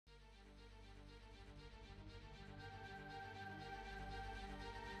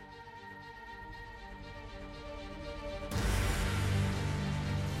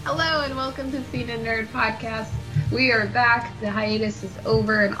welcome to Scene and Nerd Podcast. We are back, the hiatus is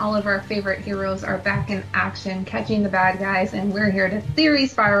over, and all of our favorite heroes are back in action, catching the bad guys, and we're here to theory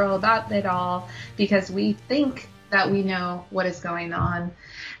spiral about it all, because we think that we know what is going on.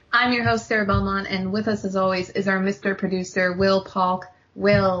 I'm your host, Sarah Belmont, and with us as always is our Mr. Producer, Will Polk.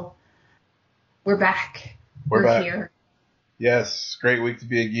 Will, we're back. We're back. Here. Yes, great week to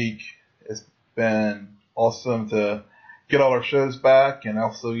be a geek. It's been awesome to get all our shows back and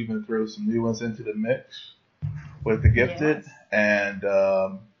also even throw some new ones into the mix with The Gifted. Yes. And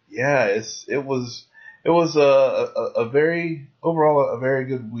it was a very overall a very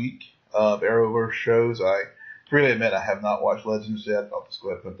good week of Arrowverse shows. I freely admit I have not watched Legends yet. I'll just go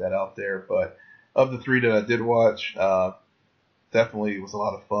ahead and put that out there. But of the three that I did watch, definitely was a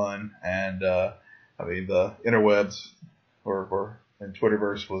lot of fun. And the interwebs and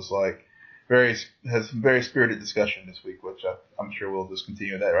Twitterverse was like has some very spirited discussion this week, which I'm sure we'll just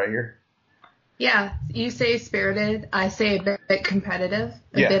continue that right here. Yeah, you say spirited, I say a bit competitive,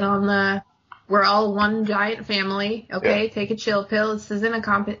 bit on the, we're all one giant family, okay? Yeah. Take a chill pill. This isn't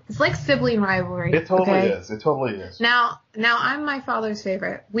a it's like sibling rivalry. It totally is. It totally is. Now I'm my father's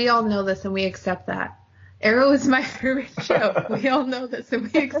favorite. We all know this and we accept that. Arrow is my favorite show. We all know this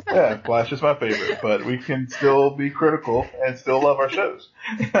and we accept that. Yeah, Flash is my favorite, but we can still be critical and still love our shows.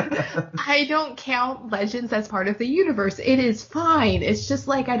 I don't count Legends as part of the universe. It is fine. It's just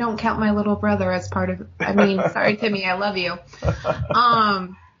like I don't count my little brother as part of, sorry, Timmy, I love you.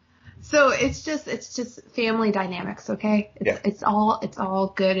 So it's just family dynamics, okay? It's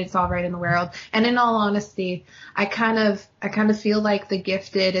all good. It's all right in the world. And in all honesty, I kind of feel like The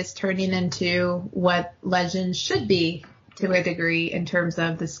Gifted is turning into what Legends should be to a degree in terms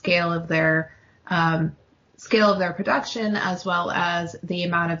of the scale of their production, as well as the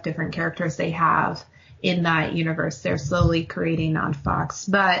amount of different characters they have in that universe they're slowly creating on Fox.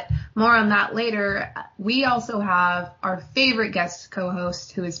 But more on that later. We also have our favorite guest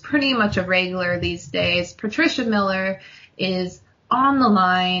co-host, who is pretty much a regular these days. Patricia Miller is on the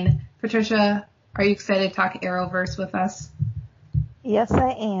line. Patricia, are you excited to talk Arrowverse with us? Yes,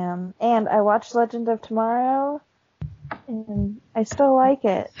 I am. And I watched Legend of Tomorrow, and I still like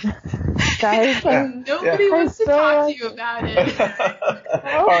it. Guys, nobody wants to talk to you about it.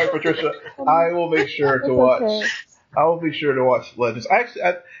 All right, Patricia, I will make sure to watch. Okay. I will be sure to watch Legends. Actually,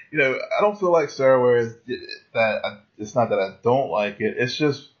 I don't feel like Sarah, whereas it's not that I don't like it. It's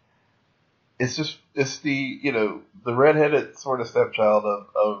the redheaded sort of stepchild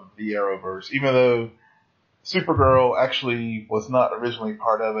of the Arrowverse. Even though Supergirl actually was not originally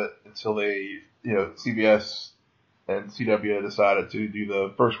part of it until CBS and CW decided to do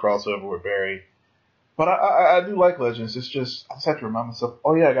the first crossover with Barry. But I do like Legends. It's just, I just have to remind myself,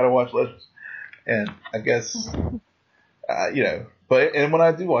 oh yeah, I gotta watch Legends. And I guess, and when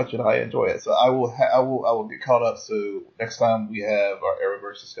I do watch it, I enjoy it. So I will get caught up. So next time we have our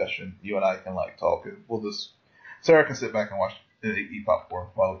Arrowverse discussion, you and I can talk. And Sarah can sit back and watch and eat popcorn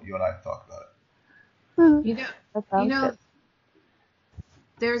while you and I talk about it.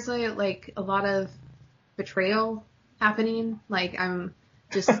 There's a lot of betrayal happening. I'm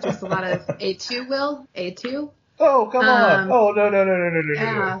just a lot of A2, Will? A2? Oh, come on. Oh, no.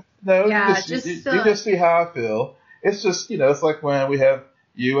 Yeah. No, you just see how I feel. It's just, it's like when we have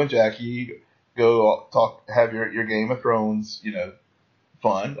you and Jackie go have your Game of Thrones,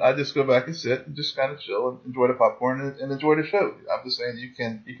 fun. I just go back and sit and just kind of chill and enjoy the popcorn and enjoy the show. I'm just saying you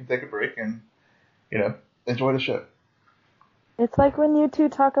can take a break and, enjoy the show. It's like when you two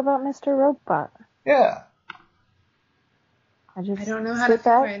talk about Mr. Robot. Yeah. I don't know how to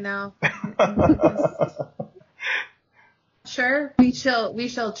feel right now. Sure, we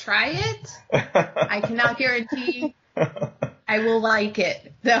shall try it. I cannot guarantee I will like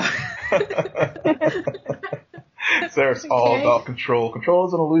it, though. Sarah's all about control. Control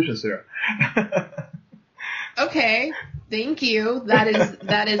is an illusion, Sarah. Okay, thank you. That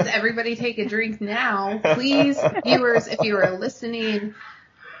is everybody take a drink now. Please, viewers, if you are listening,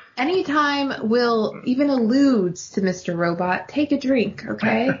 anytime Will even alludes to Mr. Robot, take a drink,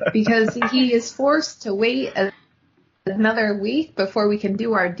 okay? Because he is forced to wait another week before we can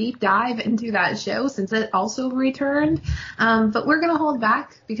do our deep dive into that show, since it also returned. But we're going to hold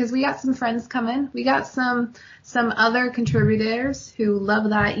back because we got some friends coming. We got some other contributors who love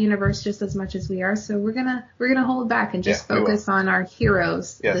that universe just as much as we are. So we're gonna hold back and just focus on our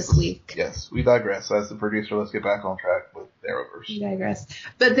heroes this week. Yes, we digress. As the producer, let's get back on track with Arrowverse. We digress.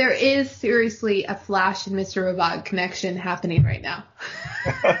 But there is seriously a Flash and Mr. Robot connection happening right now.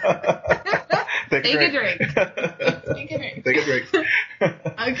 Take a drink. Take a drink.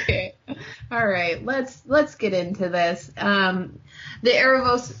 Okay. All right. Let's get into this. The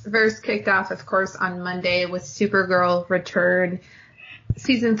Arrowverse kicked off, of course, on Monday with Supergirl Return.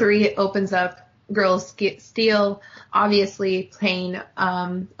 Season 3 opens up Girl Steel, obviously paying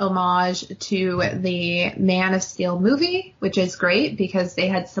homage to the Man of Steel movie, which is great because they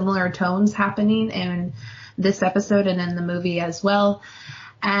had similar tones happening in this episode and in the movie as well.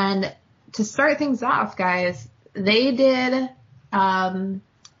 And to start things off, guys, they did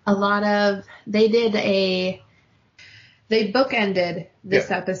they bookended this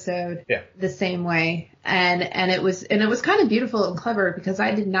episode the same way. And it was kind of beautiful and clever because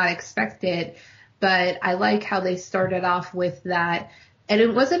I did not expect it, but I like how they started off with that. And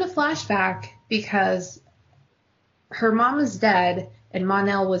it wasn't a flashback because her mom was dead and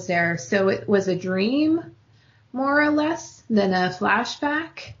Mon-El was there. So it was a dream, more or less, than a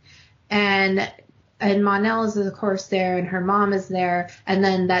flashback. And Mon-El is, of course, there, and her mom is there. And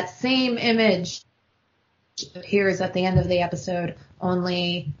then that same image appears at the end of the episode,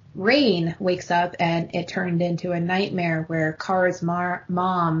 only Rain wakes up and it turned into a nightmare where Kara's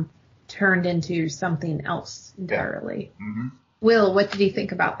mom turned into something else entirely. Yeah. Mm-hmm. Will, what did you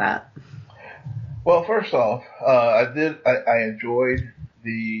think about that? Well, first off, I enjoyed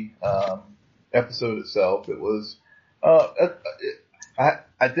the episode itself. It was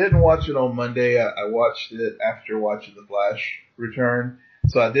I didn't watch it on Monday. I watched it after watching The Flash return.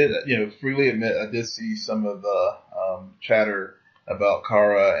 So I did, freely admit I did see some of the chatter about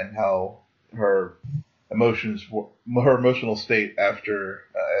Kara and how her emotional state after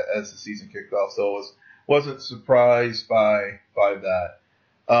as the season kicked off. So I wasn't surprised by that.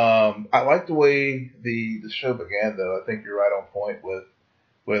 I like the way the show began, though. I think you're right on point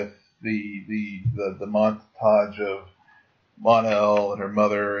with the montage of Mon-El and her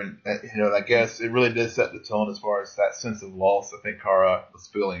mother, and I guess it really did set the tone as far as that sense of loss I think Kara was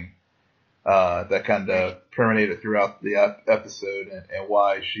feeling. That kind of permeated throughout the episode, and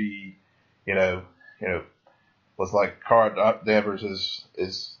why she, was like, Kara Danvers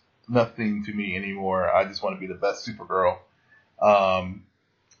is nothing to me anymore. I just want to be the best Supergirl.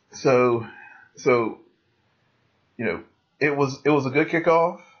 So it was a good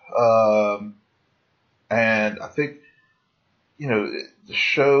kickoff, and I think. The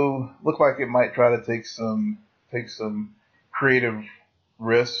show looked like it might try to take some creative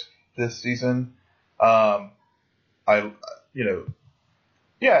risk this season. I think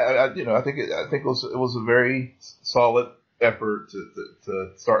it was a very solid effort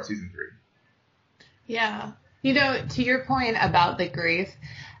to start season 3. Yeah. To your point about the grief,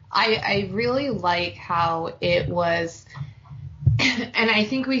 I really like how it was. And I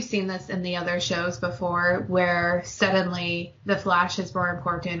think we've seen this in the other shows before where suddenly the Flash is more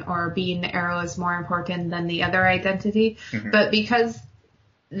important or being the Arrow is more important than the other identity. Mm-hmm. But because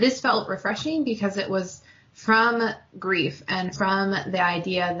this felt refreshing because it was from grief and from the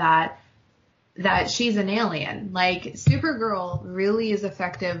idea that she's an alien. Like, Supergirl really is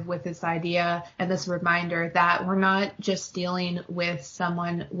effective with this idea and this reminder that we're not just dealing with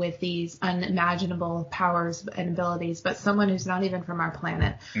someone with these unimaginable powers and abilities, but someone who's not even from our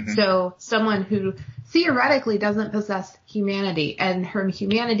planet. Mm-hmm. So someone who theoretically doesn't possess humanity, and her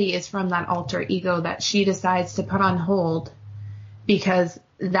humanity is from that alter ego that she decides to put on hold because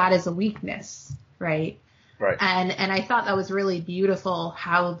that is a weakness, right? Right. And I thought that was really beautiful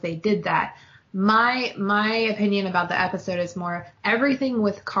how they did that. My opinion about the episode is more everything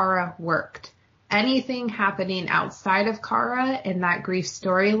with Kara worked. Anything happening outside of Kara in that grief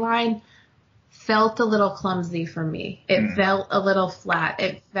storyline felt a little clumsy for me. It felt a little flat.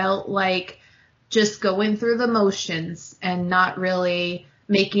 It felt like just going through the motions and not really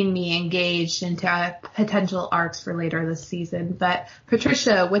making me engaged into potential arcs for later this season. But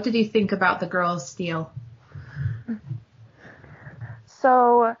Patricia, what did you think about the Girl of Steel?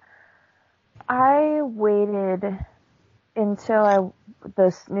 So I waited until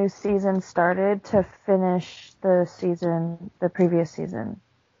this new season started to finish the previous season.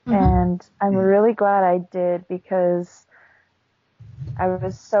 Mm-hmm. And I'm really glad I did because I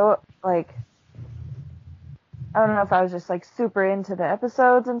was so, I don't know if I was just, super into the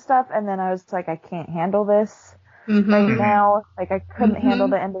episodes and stuff, and then I was like, I can't handle this right now. I couldn't handle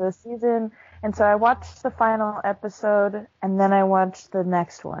the end of the season. And so I watched the final episode, and then I watched the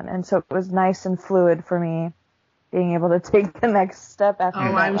next one. And so it was nice and fluid for me, being able to take the next step after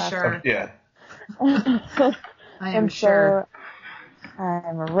that. Oh, I'm sure. Yeah. I am sure. So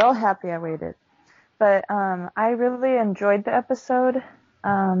I'm real happy I waited. But I really enjoyed the episode.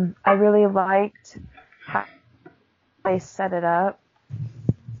 I really liked how they set it up.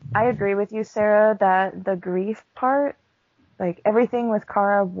 I agree with you, Sarah, that the grief part, everything with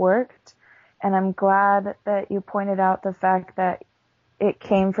Kara worked. And I'm glad that you pointed out the fact that it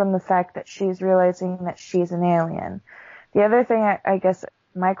came from the fact that she's realizing that she's an alien. The other thing, I guess,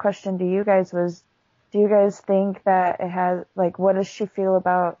 my question to you guys was, do you guys think that it has, like, what does she feel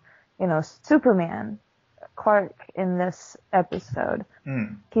about, Superman, Clark, in this episode?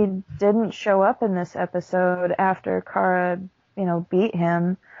 He didn't show up in this episode after Kara, beat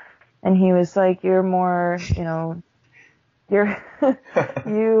him, and he was like, you're more, you're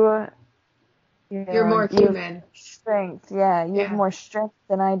more human. Strength, yeah. You have more strength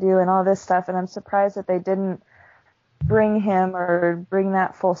than I do and all this stuff, and I'm surprised that they didn't bring him or bring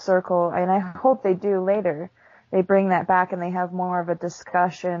that full circle, and I hope they do later. They bring that back and they have more of a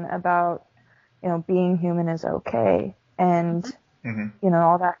discussion about, being human is okay and,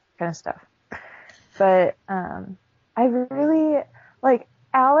 all that kind of stuff. But I really,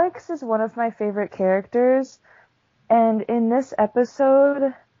 Alex is one of my favorite characters, and in this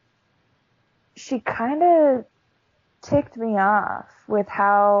episode, she kind of ticked me off with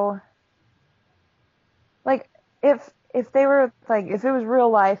how, if they were, if it was real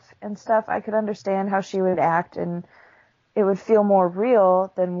life and stuff, I could understand how she would act and it would feel more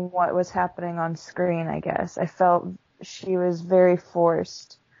real than what was happening on screen, I guess. I felt she was very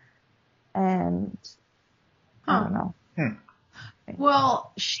forced and I don't know.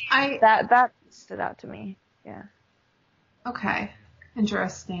 Well, that stood out to me. Yeah. Okay.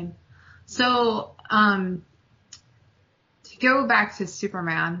 Interesting. So, to go back to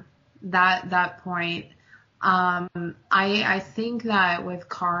Superman, that point, I think that with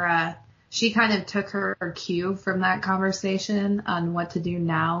Kara, she kind of took her cue from that conversation on what to do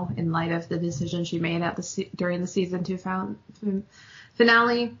now in light of the decision she made during the season 2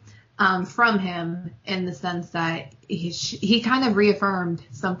 finale, from him, in the sense that he kind of reaffirmed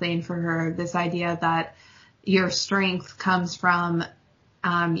something for her, this idea that your strength comes from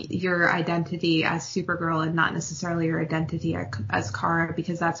your identity as Supergirl and not necessarily your identity as Kara,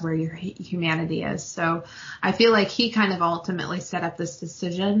 because that's where your humanity is. So I feel like he kind of ultimately set up this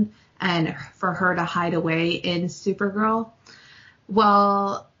decision and for her to hide away in Supergirl.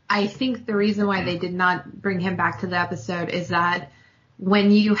 Well, I think the reason why they did not bring him back to the episode is that when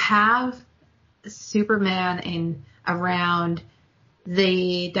you have Superman around,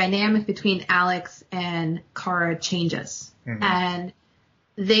 the dynamic between Alex and Kara changes. And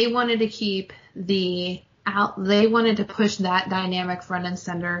they wanted to keep they wanted to push that dynamic front and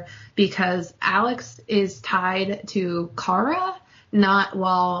center because Alex is tied to Kara, not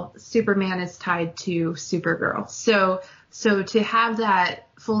while Superman is tied to Supergirl. So to have that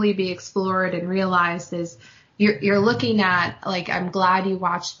fully be explored and realized is you're looking at, I'm glad you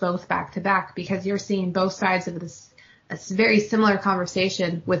watched both back to back, because you're seeing both sides of this a very similar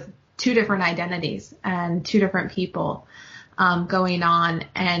conversation with two different identities and two different people going on,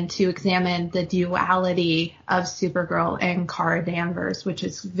 and to examine the duality of Supergirl and Kara Danvers, which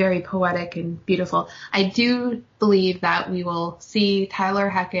is very poetic and beautiful. I do believe that we will see Tyler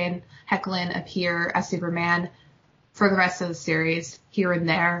Hoechlin appear as Superman for the rest of the series here and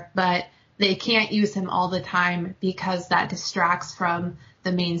there, but they can't use him all the time because that distracts from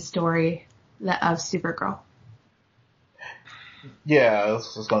the main story of Supergirl. Yeah, I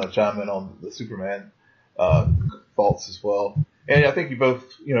was just going to chime in on the Superman faults as well. And I think you both,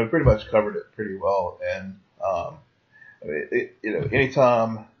 pretty much covered it pretty well. And,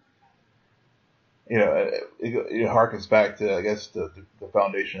 anytime, it harkens back to, I guess, the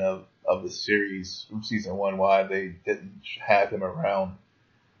foundation of the series from season 1, why they didn't have him around.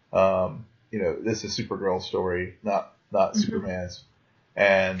 This is Supergirl's story, not Superman's.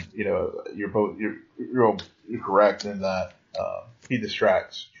 And, you're correct in that, he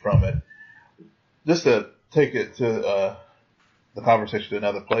distracts from it. Just to take it to the conversation to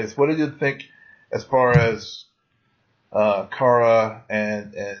another place, what did you think as far as Kara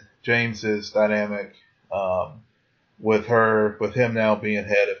and James's dynamic with him now being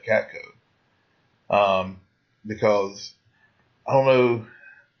head of Catcode? Because I don't know,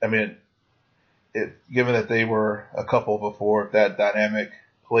 given that they were a couple before, if that dynamic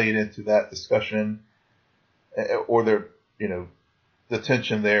played into that discussion, or the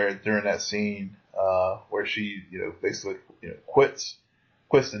tension there during that scene where she, basically, quits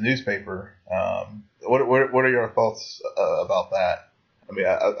the newspaper. What are your thoughts about that?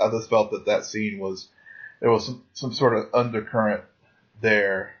 I just felt that scene there was some sort of undercurrent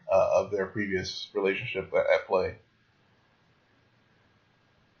there of their previous relationship at play.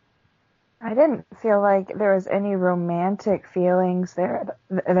 I didn't feel like there was any romantic feelings there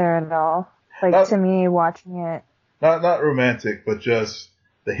at all. To me, watching it. Not romantic, but just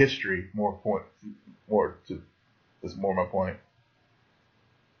the history. Is more my point.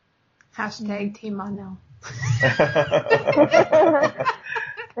 Hashtag Team Monel.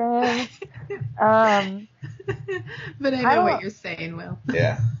 Same. But I know what you're saying, Will.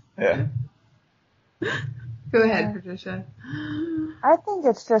 Yeah. Go ahead, Patricia. I think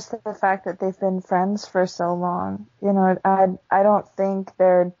it's just the fact that they've been friends for so long. You know, I don't think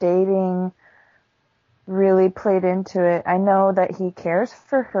their dating really played into it. I know that he cares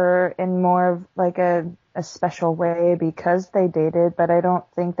for her in more of like a special way because they dated, but I don't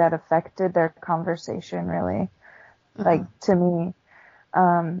think that affected their conversation really. Like, to me.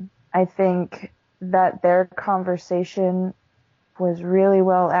 I think that their conversation was really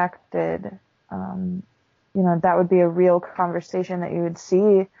well acted. You know, that would be a real conversation that you would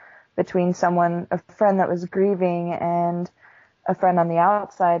see between a friend that was grieving and a friend on the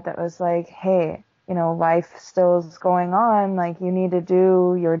outside that was like, hey, you know, life still is going on. Like, you need to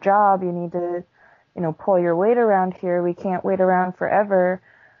do your job. You need to, you know, pull your weight around here. We can't wait around forever.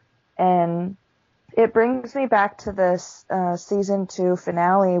 And it brings me back to this season 2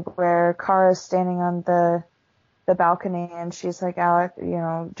 finale where Kara's standing on the balcony and she's like, Alex, you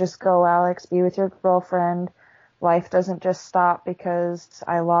know, just go, Alex, be with your girlfriend. Life doesn't just stop because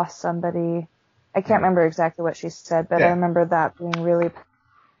I lost somebody. I can't remember exactly what she said, but I remember that being really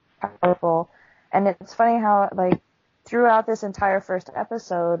powerful. And it's funny how, like, throughout this entire first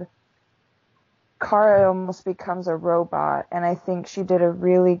episode, Kara almost becomes a robot, and I think she did a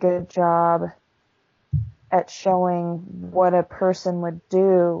really good job at showing what a person would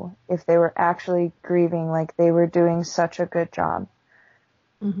do if they were actually grieving. Like, they were doing such a good job.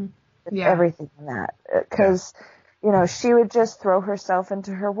 Everything in that. Because, you know, she would just throw herself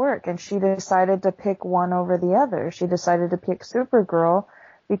into her work, and she decided to pick one over the other. She decided to pick Supergirl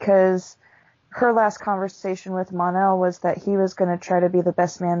because her last conversation with Mon-El was that he was going to try to be the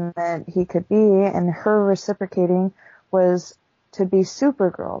best man that he could be, and her reciprocating was to be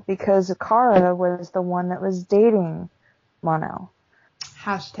Supergirl because Kara was the one that was dating Mon-El.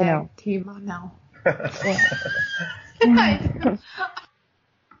 Hashtag Team Mon-El.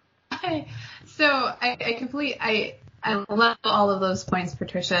 I love all of those points,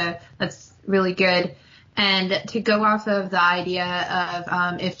 Patricia. That's really good. And to go off of the idea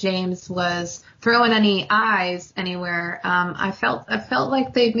of if James was throwing any eyes anywhere, I felt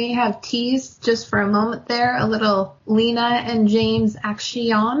like they may have teased just for a moment there a little Lena and James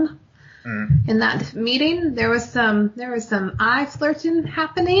action in that meeting. There was some eye flirting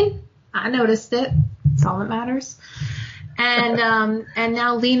happening. I noticed it. That's all that matters. And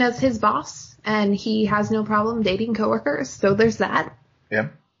now Lena's his boss, and he has no problem dating coworkers. So there's that. Yeah.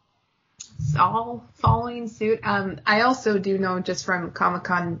 It's all following suit. I also do know just from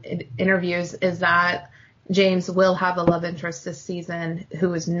Comic-Con interviews is that James will have a love interest this season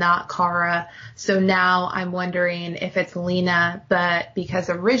who is not Kara. So now I'm wondering if it's Lena, but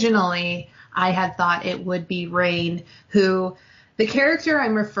because originally I had thought it would be Rain, who the character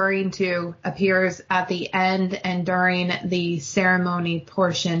I'm referring to appears at the end and during the ceremony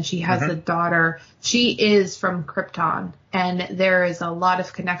portion. She has a daughter. She is from Krypton, and there is a lot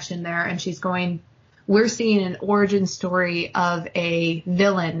of connection there. And we're seeing an origin story of a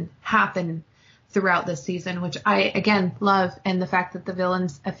villain happen throughout this season, which I, again, love. And the fact that the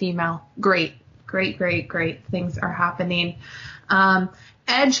villain's a female, great things are happening.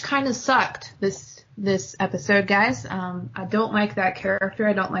 Edge kind of sucked this episode, guys. I don't like that character.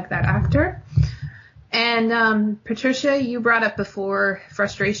 I don't like that actor. And Patricia, you brought up before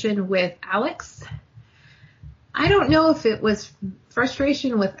frustration with Alex. I don't know if it was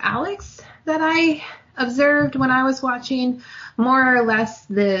frustration with Alex that I observed when I was watching, more or less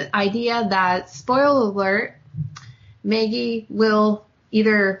the idea that, spoiler alert, Maggie will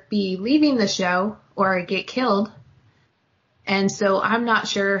either be leaving the show or get killed. And so I'm not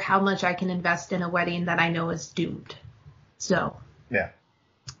sure how much I can invest in a wedding that I know is doomed. So. Yeah.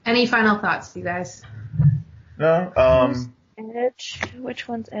 Any final thoughts, you guys? No. Edge. Which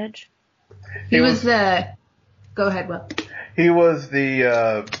one's Edge? He was the. Go ahead, Will. He was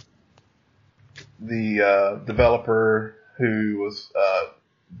the developer who was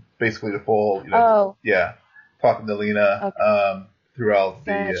basically the full. Talking to Lena throughout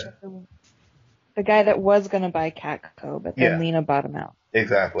the guy that was going to buy Catco, but then Lena bought him out.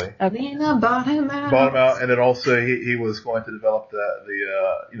 Exactly. Okay. Lena bought him out. And then also he was going to develop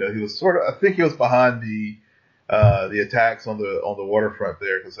he was sort of, I think he was behind the attacks on the waterfront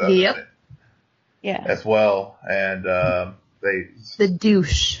there, because as well, and the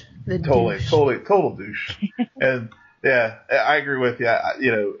douche, total douche, and I agree with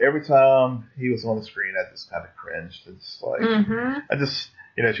you. Every time he was on the screen, I just kind of cringed. It's like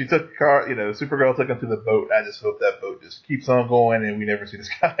She took Supergirl took him to the boat. I just hope that boat just keeps on going and we never see this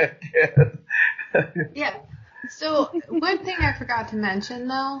guy again. Yeah. So one thing I forgot to mention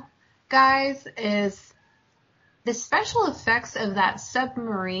though, guys, is the special effects of that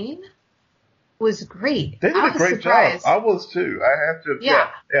submarine was great. They did a great job. I was too. I have to.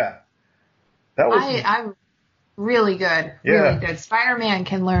 Yeah. That was. I'm really good. Really good. Spider-Man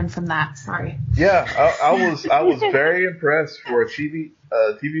can learn from that. Sorry. Yeah, I was very impressed for a TV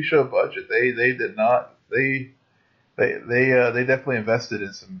show budget. They did not. They definitely invested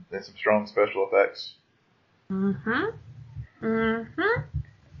in some strong special effects.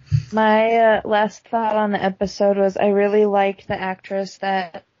 My last thought on the episode was I really liked the actress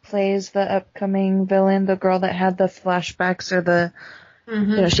that plays the upcoming villain, the girl that had the flashbacks or the,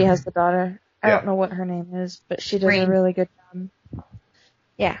 she has the daughter. I don't know what her name is, but she does a really good job.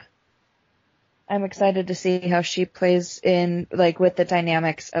 Yeah. I'm excited to see how she plays in, with the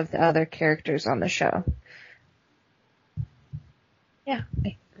dynamics of the other characters on the show. Yeah,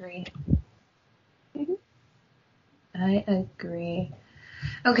 I agree. I agree.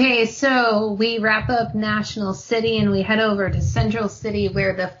 Okay, so we wrap up National City and we head over to Central City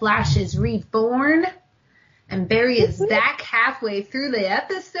where the Flash is reborn. And Barry is back halfway through the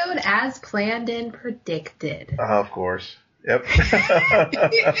episode as planned and predicted. Of course. Yep.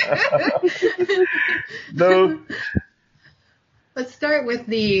 No. Let's start with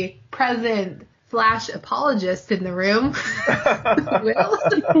the present Flash apologist in the room. Will?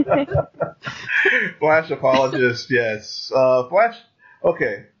 Flash apologist, yes. Flash,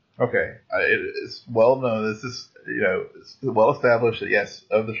 okay. It's well known. This is, it's well established that yes,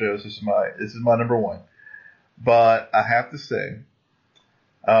 of the shows, this is my number one. But I have to say,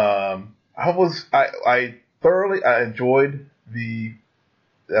 I thoroughly enjoyed the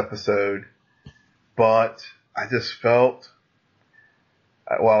episode, but I just felt,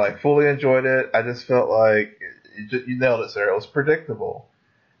 while I fully enjoyed it, I just felt like you nailed it, Sarah. It was predictable.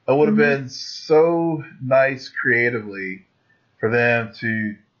 It would have been so nice creatively for them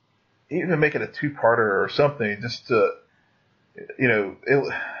to even make it a two-parter or something, just to,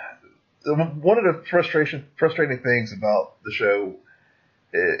 one of the frustrating things about the show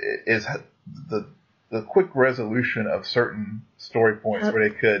is the quick resolution of certain story points where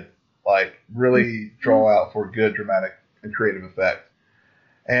they could really draw out for good dramatic and creative effect.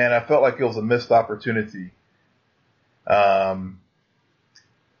 And I felt like it was a missed opportunity in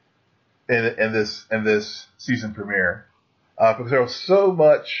this season premiere because there was so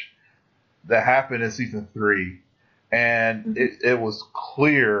much that happened in season 3. And it was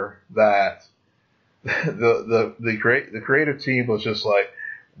clear that the creative team was just like,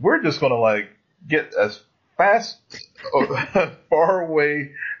 we're just gonna get as fast far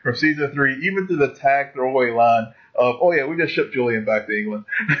away from season 3, even to the tag throwaway line of, oh yeah, we just shipped Julian back to England.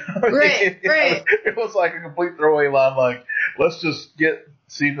 Right. It was like a complete throwaway line, let's just get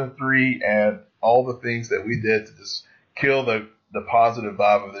season 3 and all the things that we did to just kill the positive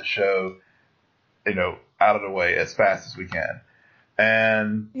vibe of the show, out of the way as fast as we can.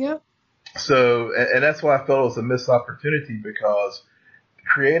 And so, and that's why I felt it was a missed opportunity, because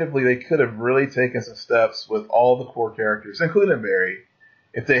creatively they could have really taken some steps with all the core characters, including Barry,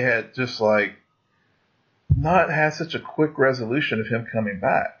 if they had just not had such a quick resolution of him coming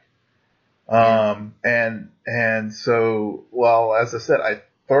back. And so, well, as I said, I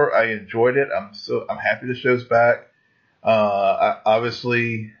enjoyed it. I'm happy the show's back.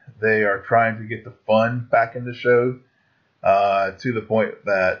 Obviously they are trying to get the fun back in the show, to the point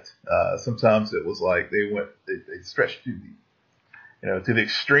that, sometimes it was they stretched to the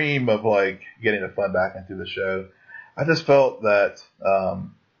extreme of getting the fun back into the show. I just felt that,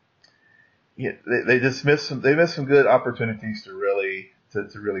 they missed some good opportunities to really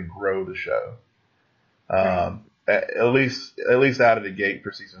grow the show. At least out of the gate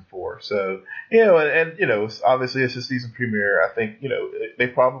for season 4. So, obviously it's a season premiere. I think, they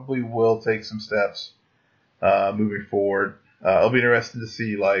probably will take some steps, moving forward. It'll be interesting to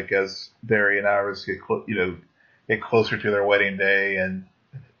see, as Barry and Iris get closer to their wedding day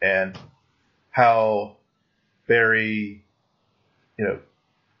and how Barry,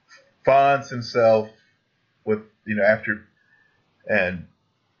 finds himself with, after, and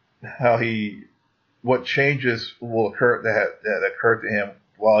how what changes will occur that occurred to him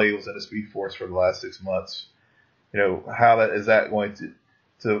while he was in the Speed Force for the last 6 months. How is that going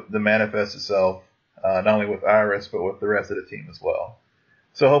to manifest itself, not only with Iris, but with the rest of the team as well.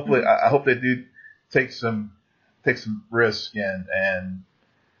 So hopefully, I hope they do take some risk and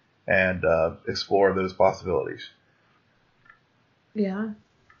explore those possibilities. Yeah.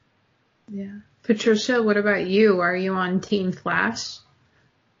 Patricia, what about you? Are you on Team Flash?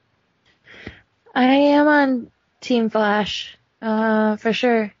 I am on Team Flash, for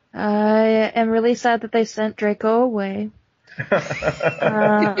sure. I am really sad that they sent Draco away.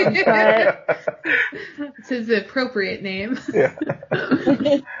 But it's his appropriate name. Yeah.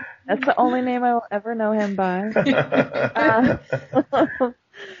 That's the only name I will ever know him by.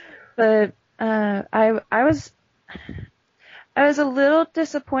 But I was a little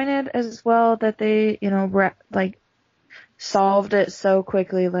disappointed as well that they, solved it so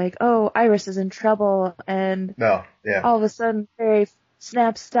quickly. Like, oh, Iris is in trouble, and all of a sudden Barry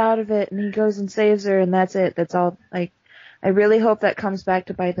snaps out of it, and he goes and saves her, and that's it. That's all. Like, I really hope that comes back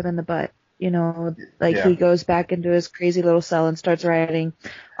to bite them in the butt. He goes back into his crazy little cell and starts writing.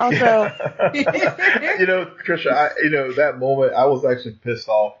 Also, Patricia, that moment, I was actually pissed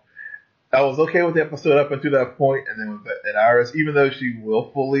off. I was okay with the episode up until that point, and then with Iris, even though she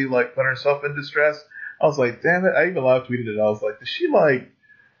willfully put herself in distress, I was like, damn it! I even live tweeted it. I was like, is she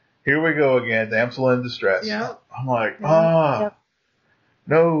here we go again, damsel in distress? Yep. I'm like, Yep.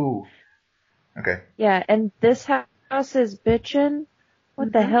 No. Okay. Yeah, and this house is bitchin'.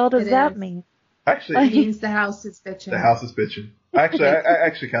 What the hell does that mean? Actually, it means the house is bitchin'. The house is bitchin'. Actually, I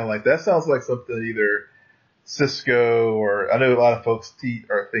actually kind of like that. Sounds like something either Cisco or I know a lot of folks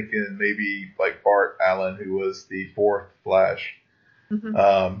are thinking maybe Bart Allen, who was the fourth Flash.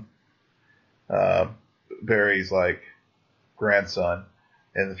 Mm-hmm. Barry's grandson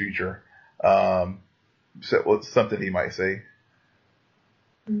in the future. So what's something he might say?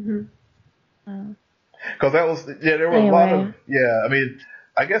 Mm-hmm. Because that was there were a lot of I mean,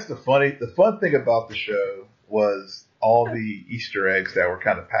 I guess the fun thing about the show was all the Easter eggs that were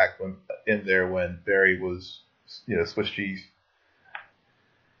kind of packed in there when Barry was Swiss cheese.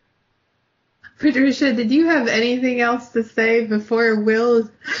 Patricia, did you have anything else to say before Will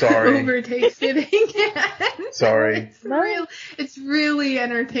overtakes it again? Sorry. It's really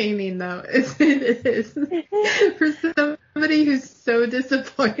entertaining, though. It is. For somebody who's so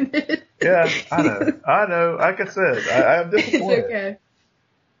disappointed. Yeah, I know. Like I said, I am disappointed.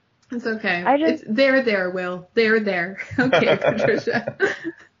 It's okay. They're there, Will. They're there. Okay, Patricia.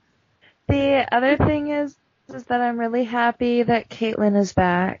 The other thing is that I'm really happy that Caitlin is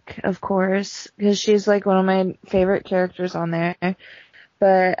back, of course, because she's one of my favorite characters on there.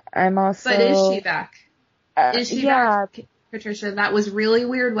 But I'm also... But is she back? Is she back? Patricia, that was really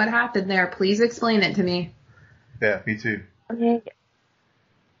weird. What happened there? Please explain it to me. Yeah, me too. Okay.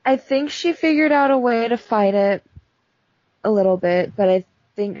 I think she figured out a way to fight it a little bit, but I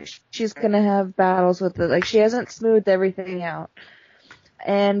think she's going to have battles with it. She hasn't smoothed everything out.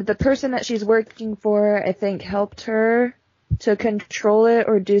 And the person that she's working for, I think, helped her to control it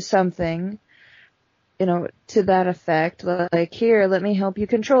or do something, to that effect. Here, let me help you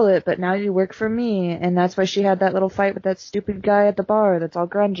control it, but now you work for me. And that's why she had that little fight with that stupid guy at the bar that's all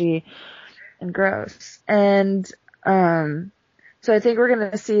grungy and gross. And, so I think we're going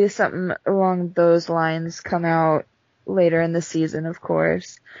to see something along those lines come out later in the season, of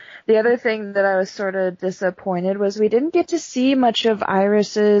course. The other thing that I was sort of disappointed was we didn't get to see much of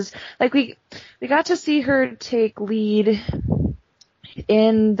Iris's, we got to see her take lead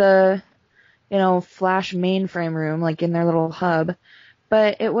in the, Flash mainframe room, in their little hub.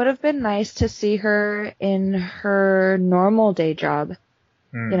 But it would have been nice to see her in her normal day job,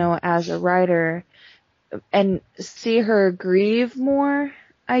 as a writer, and see her grieve more.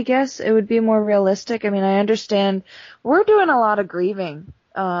 I guess it would be more realistic. I mean, I understand we're doing a lot of grieving.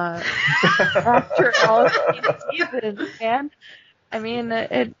 After all of these seasons, man. I mean,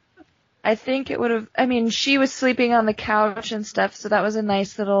 I think it would have, she was sleeping on the couch and stuff, so that was a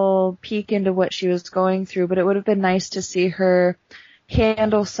nice little peek into what she was going through, but it would have been nice to see her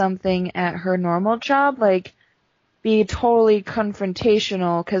handle something at her normal job, be totally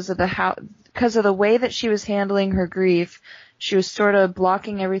confrontational because of the way that she was handling her grief. She was sort of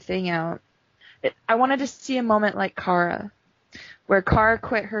blocking everything out. I wanted to see a moment like Kara, where Kara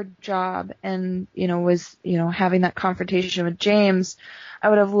quit her job and, was, having that confrontation with James. I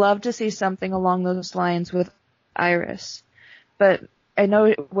would have loved to see something along those lines with Iris. But I know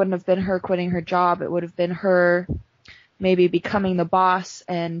it wouldn't have been her quitting her job. It would have been her maybe becoming the boss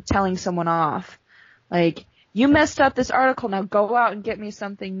and telling someone off. You messed up this article, now go out and get me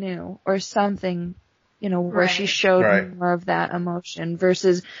something new. Or something, where she showed more of that emotion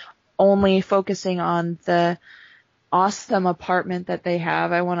versus only focusing on the awesome apartment that they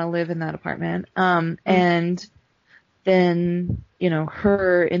have. I want to live in that apartment. And then,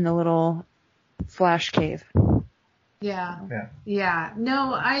 her in the little Flash cave. Yeah.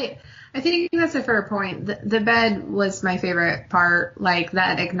 No, I think that's a fair point. The bed was my favorite part,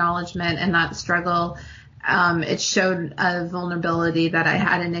 that acknowledgement and that struggle. It showed a vulnerability that I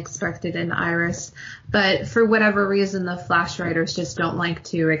hadn't expected in Iris. But for whatever reason, the Flash writers just don't like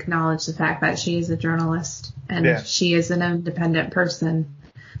to acknowledge the fact that she is a journalist and she is an independent person.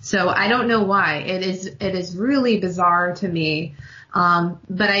 So I don't know why. It is really bizarre to me.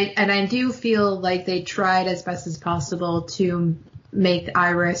 But I do feel like they tried as best as possible to make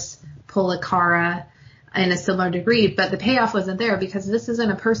Iris pull a Kara in a similar degree, but the payoff wasn't there because this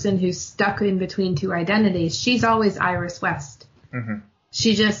isn't a person who's stuck in between two identities. She's always Iris West. Mm-hmm.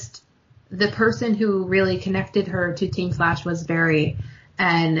 The person who really connected her to Team Flash was Barry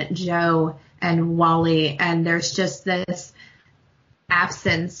and Joe and Wally, and there's just this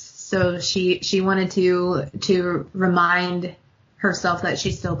absence. So she wanted to remind herself that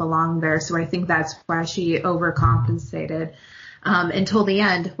she still belonged there. So I think that's why she overcompensated. Until the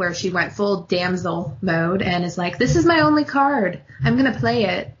end where she went full damsel mode and is like, this is my only card. I'm going to play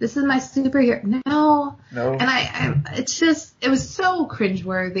it. This is my superhero. No. And it was so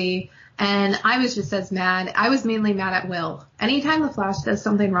cringeworthy. And I was just as mad. I was mainly mad at Will. Anytime the Flash does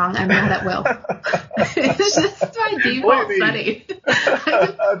something wrong, I'm mad at Will. It's just my default setting.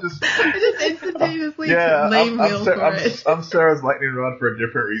 I just instantaneously blame Will for it. I'm Sarah's lightning rod for a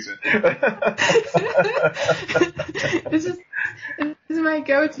different reason. It's my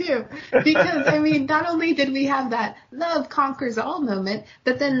go-to. Because, I mean, not only did we have that love conquers all moment,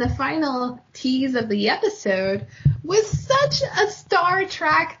 but then the final tease of the episode was such a Star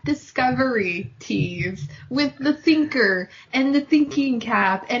Trek Discovery tease with the thinker and the thinking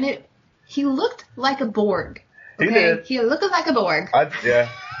cap, and he looked like a Borg. Okay? He did. He looked like a Borg.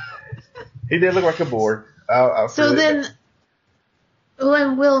 He did look like a Borg.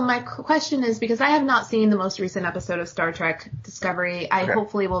 Will, my question is, because I have not seen the most recent episode of Star Trek Discovery, I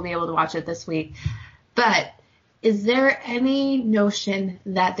hopefully will be able to watch it this week, but is there any notion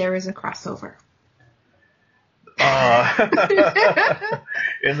that there is a crossover?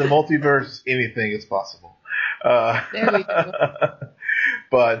 In the multiverse, anything is possible. There we go.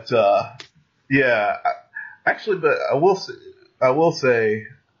 But but I will say,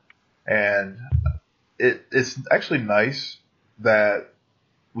 and it's actually nice that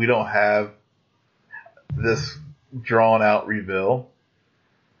we don't have this drawn out reveal.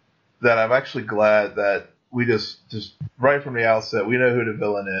 That I'm actually glad that we just right from the outset, we know who the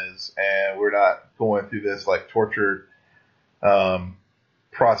villain is, and we're not going through this like tortured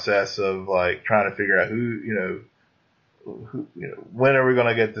process of like trying to figure out who when are we going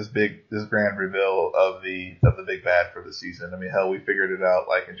to get this grand reveal of the big bad for the season? I mean, hell, we figured it out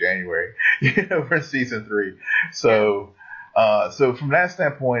like in January, for season 3. So from that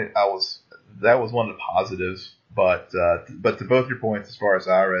standpoint, that was one of the positives. But to both your points as far as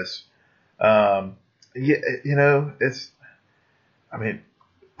Iris, it's. I mean,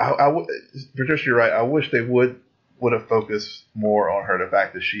 Patricia, you're right. I wish they would have focused more on her, the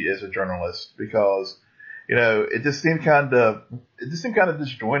fact that she is a journalist, because it just seemed kind of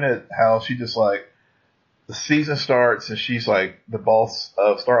disjointed how she just like the season starts and she's like the boss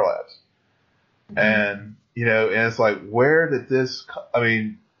of Star Labs, and and it's like, where did this? I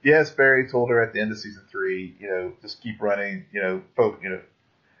mean, yes, Barry told her at the end of season 3, just keep running,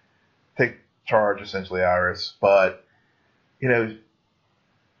 take charge, essentially, Iris. But,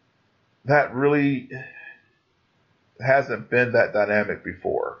 that really hasn't been that dynamic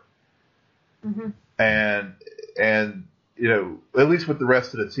before. Mm-hmm. And at least with the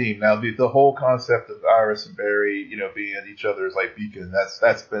rest of the team. Now, the whole concept of Iris and Barry, being each other's like beacon, that's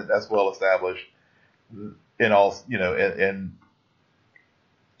well established in all, in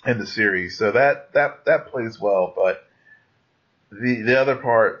the series. So that plays well, but the other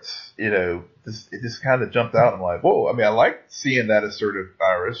parts, it just kind of jumped out. I'm like, whoa. I mean, I like seeing that assertive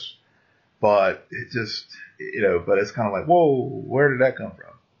Iris, but it just, but it's kind of like, whoa, where did that come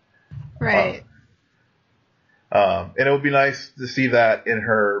from? Right. And it would be nice to see that in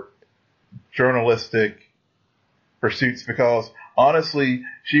her journalistic pursuits, because honestly,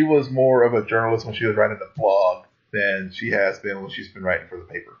 she was more of a journalist when she was writing the blog than she has been when she's been writing for the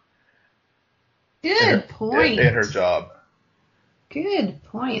paper. Good point. In her job. Good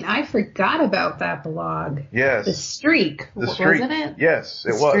point. I forgot about that blog. Yes. The Streak, wasn't it? Yes,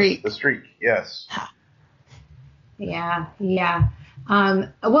 it was. The Streak, yes. Yeah.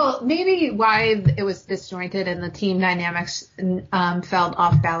 Well, maybe why it was disjointed and the team dynamics felt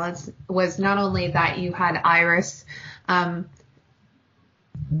off balance was not only that you had Iris calling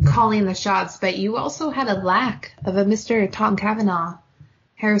the shots, but you also had a lack of a Mr. Tom Cavanaugh,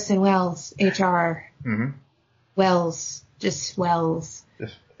 Harrison Wells, HR. Mm-hmm. Wells. Just Wells.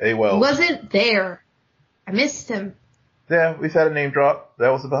 Just a Wells. Wasn't there. I missed him. Yeah, we had a name drop.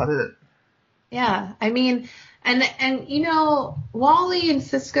 That was about it. Yeah. I mean, and you know, Wally and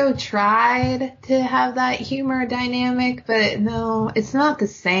Cisco tried to have that humor dynamic, but no, it's not the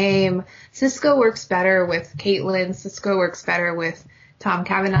same. Cisco works better with Caitlin. Cisco works better with Tom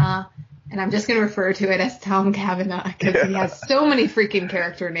Cavanaugh. And I'm just going to refer to it as Tom Cavanaugh because he has so many freaking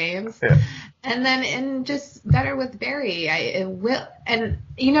character names. Yeah. And just better with Barry. And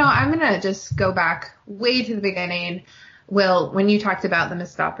you know, I'm going to just go back way to the beginning, Will, when you talked about the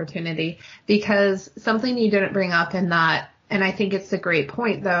missed opportunity, because something you didn't bring up in that, and I think it's a great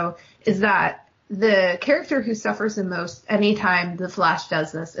point though, is that the character who suffers the most anytime the Flash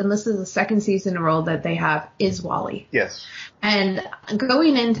does this, and this is the second season in a row that they have, is Wally. Yes. And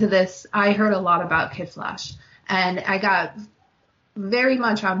going into this, I heard a lot about Kid Flash, and I got very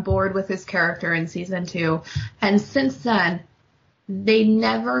much on board with his character in season 2. And since then, they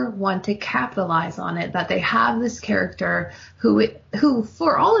never want to capitalize on it, that they have this character who,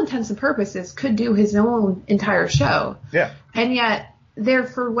 for all intents and purposes, could do his own entire show. Yeah. And yet, they're,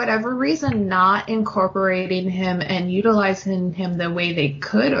 for whatever reason, not incorporating him and utilizing him the way they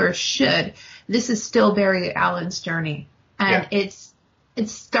could or should. This is still Barry Allen's journey. And it's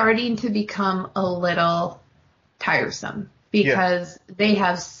starting to become a little tiresome because they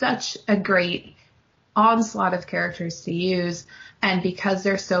have such a great onslaught of characters to use. And because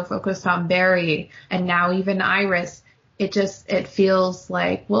they're so focused on Barry and now even Iris, it feels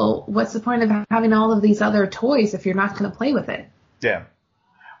like, well, what's the point of having all of these other toys if you're not going to play with it? Yeah.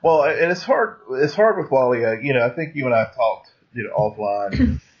 Well, and it's hard with Wally. You know, I think you and I talked, you know,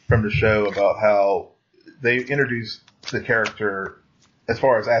 offline from the show about how they introduced the character, as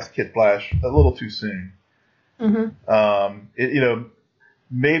far as Kid Flash, a little too soon. Mm-hmm. You know,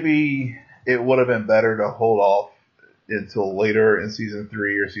 maybe it would have been better to hold off until later in season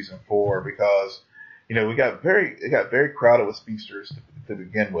 3 or season 4 because, you know, it got very crowded with speedsters to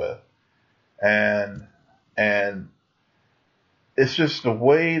begin with, and it's just the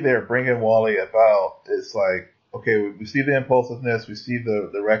way they're bringing Wally about. It's like, okay, we see the impulsiveness, we see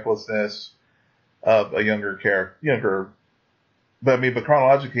the recklessness of a younger, but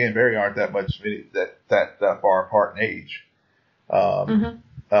chronologically and Barry aren't that much that far apart in age.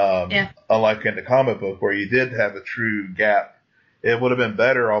 Unlike in the comic book where you did have a true gap, it would have been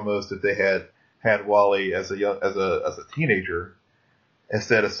better almost if they had Wally as a teenager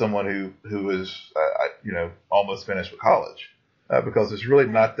instead of someone who is you know, almost finished with college, because there's really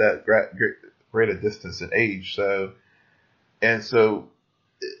not that great a distance in age. So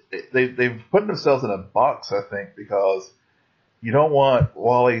they've put themselves in a box, I think, because you don't want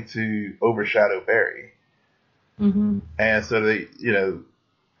Wally to overshadow Barry. Mm-hmm. And so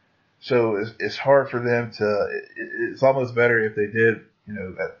so it's hard for them to, it's almost better if they did, you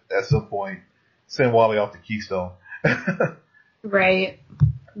know, at some point send Wally off to Keystone. Right.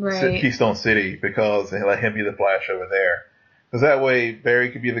 Keystone City, because they let him be the Flash over there. Because that way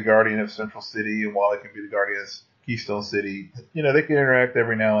Barry could be the guardian of Central City and Wally can be the guardian of Keystone City. You know, they can interact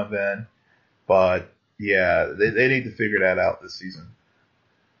every now and then, but yeah, they need to figure that out this season.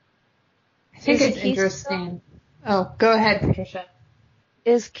 I think it's interesting. Oh, go ahead, Patricia.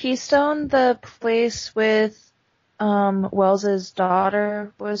 Is Keystone the place with Wells's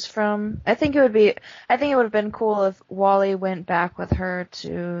daughter was from? I think it would have been cool if Wally went back with her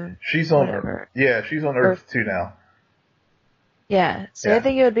to. She's on Earth. Yeah, she's on Earth 2 now. Yeah, so yeah. I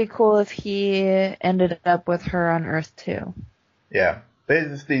think it would be cool if he ended up with her on Earth 2. Yeah, they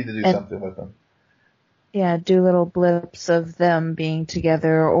just need to do something with them. Yeah, do little blips of them being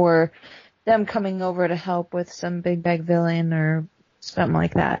together or them coming over to help with some big bag villain or something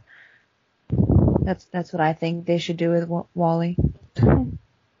like that. That's what I think they should do with Wally.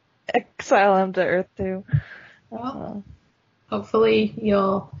 Exile him to Earth 2. Well, hopefully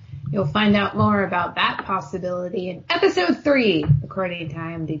you'll find out more about that possibility in episode 3, according to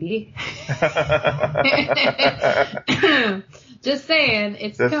IMDb. Just saying,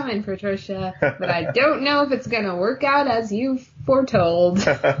 it's coming, Patricia, but I don't know if it's going to work out as you've foretold.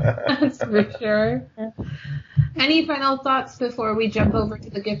 That's for sure. Any final thoughts before we jump over to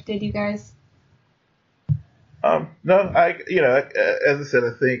The Gifted, you guys? No, as I said,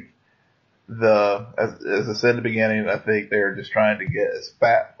 I think as I said in the beginning, I think they're just trying to get as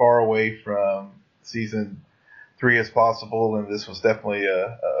far away from season 3 as possible, and this was definitely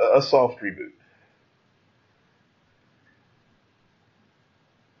a soft reboot.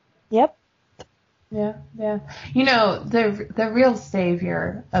 Yep. Yeah. You know, the real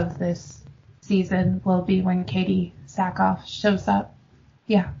savior of this season will be when Katie Sackhoff shows up.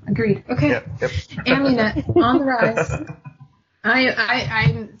 Yeah, agreed. Okay. Yep. Amunet on the rise.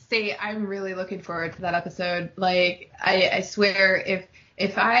 I'm really looking forward to that episode. Like, I swear, if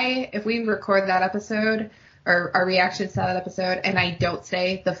if we record that episode or our reactions to that episode and I don't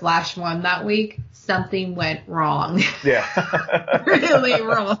say the Flash won that week, something went wrong. Yeah. Really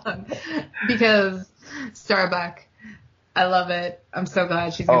wrong. Because Starbuck, I love it. I'm so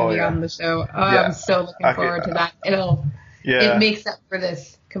glad she's going to be on the show. I'm so looking forward to that. It makes up for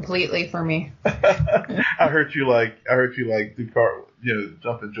this completely for me. I heard you do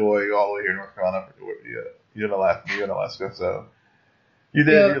jumping joy all the way here in North Carolina. You're in Alaska, so you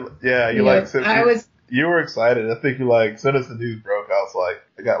did. You were excited. I think you as soon as the news broke, I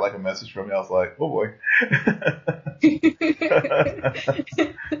got a message from you. I was like, oh boy.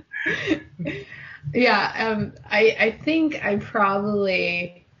 Yeah, I think I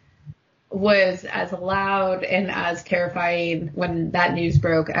probably was as loud and as terrifying when that news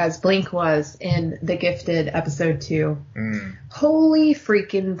broke as Blink was in The Gifted episode 2. Holy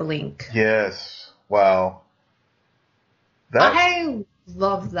freaking Blink. Yes. Wow. I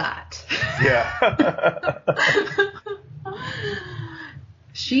love that. Yeah.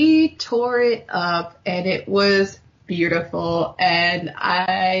 She tore it up and it was beautiful, and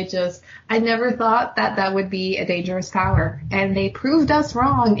I never thought that would be a dangerous power, and they proved us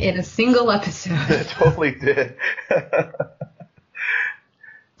wrong in a single episode. They totally did.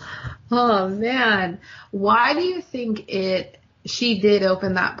 Oh man, why do you think she did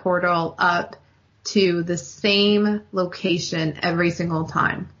open that portal up to the same location every single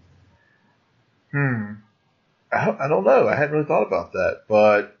time? I don't know. I hadn't really thought about that,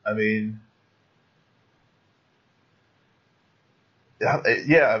 but I mean,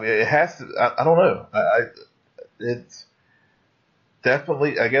 it has to. I don't know. It's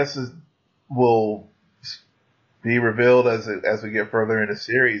definitely. I guess it will be revealed as we get further in the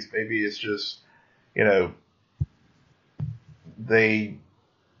series. Maybe it's just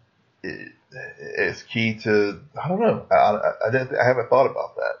it's key to. I don't know. I haven't thought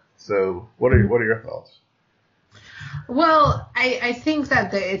about that. So what are your thoughts? Well, I think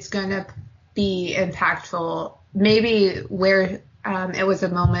that it's going to be impactful. Maybe where it was a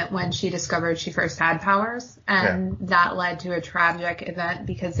moment when she discovered she first had powers, and that led to a tragic event,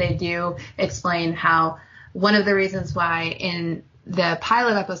 because they do explain how one of the reasons why in the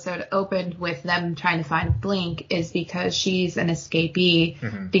pilot episode opened with them trying to find Blink is because she's an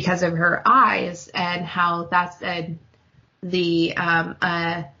escapee because of her eyes, and how that's a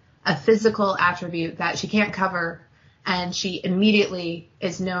physical attribute that she can't cover, and she immediately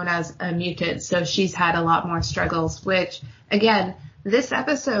is known as a mutant. So she's had a lot more struggles, which, again, this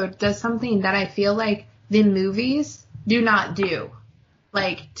episode does something that I feel like the movies do not do,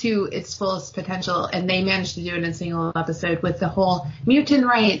 to its fullest potential. And they managed to do it in a single episode with the whole mutant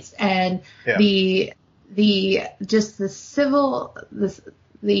rights and the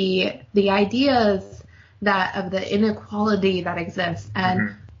ideas of the inequality that exists,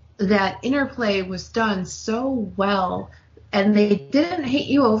 and that interplay was done so well, and they didn't hit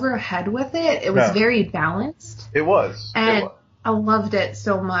you over the head with it. It was very balanced. It was. And I loved it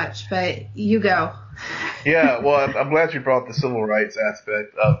so much, but you go. Yeah, well, I'm glad you brought the civil rights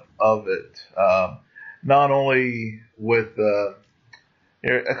aspect of it. Not only with a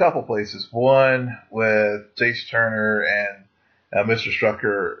couple places. One with Jace Turner and Mr.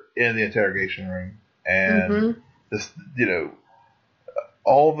 Strucker in the interrogation room. And this,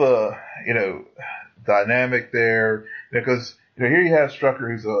 all the, dynamic there, because, here you have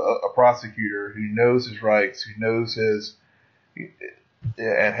Strucker, who's a prosecutor who knows his rights, who knows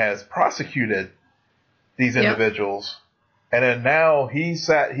and has prosecuted these individuals. And then now he's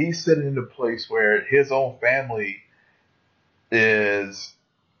sitting in a place where his own family is,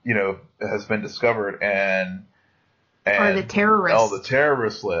 has been discovered and are the terrorists. Oh, the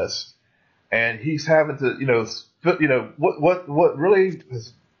terrorist list. And he's having to, what really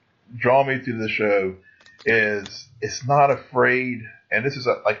has drawn me to the show is it's not afraid, and this is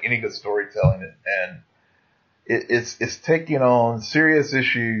like any good storytelling, and it's taking on serious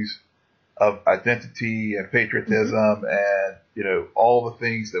issues of identity and patriotism and, all the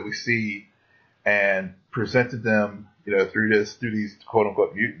things that we see, and presented them, through these quote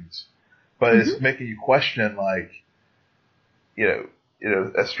unquote mutants. But it's making you question, as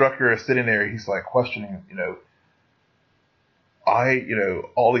Strucker is sitting there, he's questioning,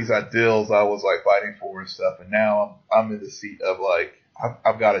 all these ideals I was fighting for and stuff, and now I'm in the seat of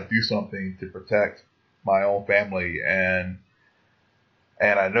I've got to do something to protect my own family, and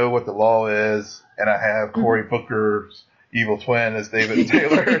I know what the law is, and I have Cory Booker's evil twin as David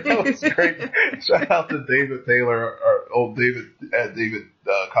Taylor. That was great. Shout out to David Taylor, our old David at David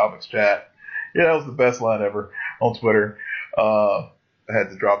Comics Chat. Yeah, that was the best line ever on Twitter. I had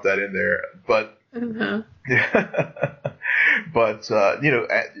to drop that in there, but but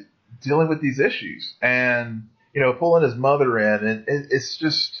dealing with these issues and pulling his mother in, and it's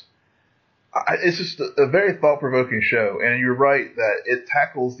just a very thought-provoking show. And you're right that it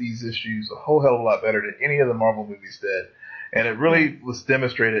tackles these issues a whole hell of a lot better than any of the Marvel movies did, and it really was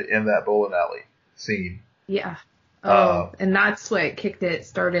demonstrated in that bowling alley scene. Yeah. And that's what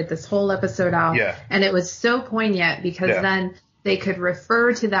started this whole episode out. Yeah. And it was so poignant because then they could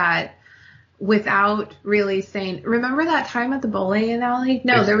refer to that without really saying, remember that time at the bowling alley?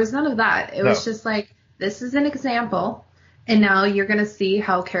 No, there was none of that. It was just like, this is an example. And now you're going to see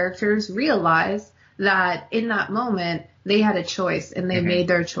how characters realize that in that moment they had a choice and they made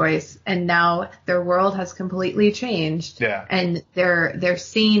their choice. And now their world has completely changed. Yeah. And they're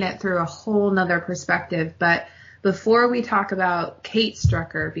seeing it through a whole nother perspective. But before we talk about Kate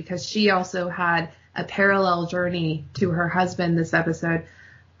Strucker, because she also had a parallel journey to her husband this episode,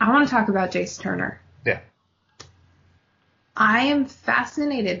 I want to talk about Jace Turner. Yeah. I am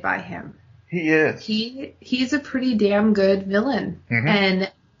fascinated by him. He is. He's a pretty damn good villain.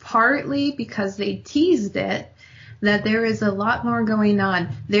 And partly because they teased it, that there is a lot more going on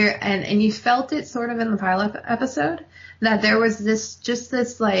there. And you felt it sort of in the pilot episode, that there was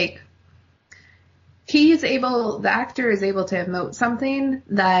this like, the actor is able to emote something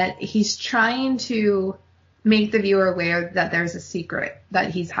that he's trying to make the viewer aware that there's a secret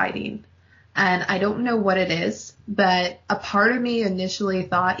that he's hiding. And I don't know what it is, but a part of me initially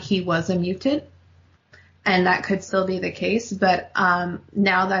thought he was a mutant, and that could still be the case. But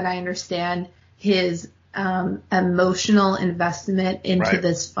now that I understand his emotional investment into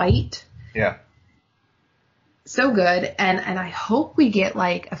this fight. Yeah. So good. And I hope we get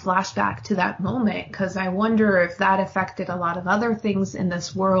like a flashback to that moment, because I wonder if that affected a lot of other things in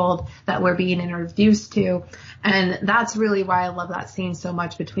this world that we're being introduced to. And that's really why I love that scene so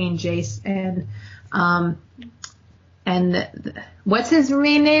much between Jace and what's his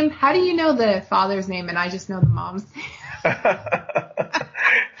main name? How do you know the father's name and I just know the mom's name?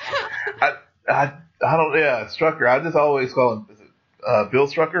 I don't, Strucker. I just always call him Bill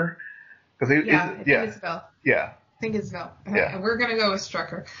Strucker. I think it's Bill. Yeah. I think it's Bill. Yeah. We're going to go with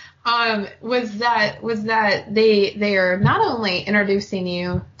Strucker. Was that they are not only introducing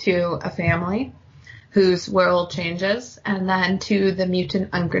you to a family whose world changes, and then to the mutant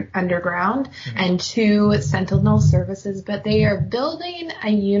underground and to Sentinel services, but they are building a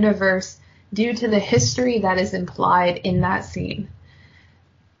universe due to the history that is implied in that scene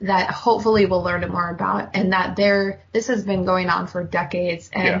that hopefully we'll learn more about, and that this has been going on for decades.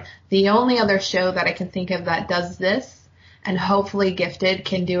 And the only other show that I can think of that does this, and hopefully Gifted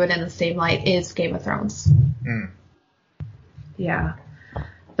can do it in the same light, is Game of Thrones. Yeah.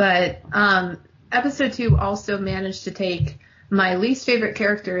 But episode 2 also managed to take my least favorite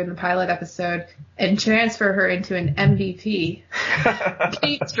character in the pilot episode and transfer her into an MVP,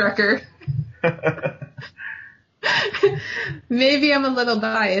 Kate Strucker. Maybe I'm a little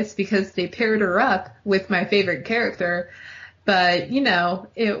biased because they paired her up with my favorite character, but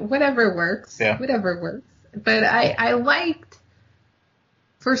whatever works. Yeah. Whatever works. But I liked,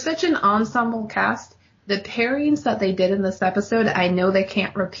 for such an ensemble cast, the pairings that they did in this episode. I know they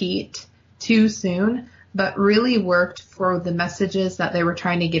can't repeat too soon, but really worked for the messages that they were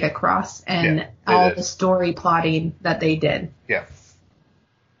trying to get across and all the story plotting that they did. Yeah.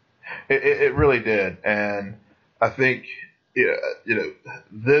 It really did. And I think,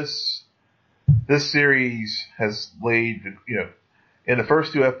 this series has laid, in the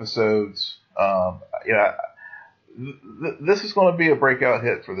first 2 episodes, this is going to be a breakout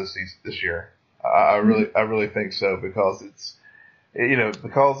hit for this year. I really think so, because it's,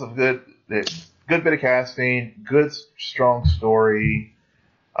 because of good bit of casting, good strong story.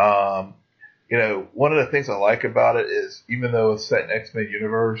 One of the things I like about it is, even though it's set in X-Men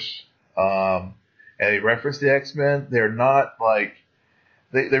universe, and they reference the X-Men, they're not like,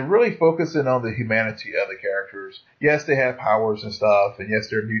 they're really focusing on the humanity of the characters. Yes, they have powers and stuff, and yes,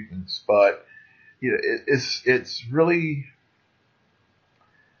 they're mutants, but it's really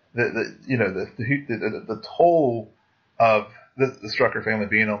the toll of the Strucker family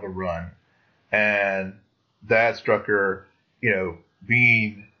being on the run, and Dad Strucker,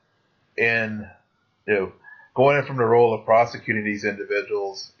 being in, going in from the role of prosecuting these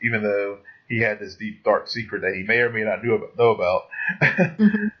individuals, even though he had this deep, dark secret that he may or may not know about.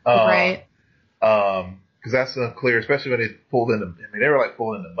 Right. Because that's unclear, especially when they pulled in they were like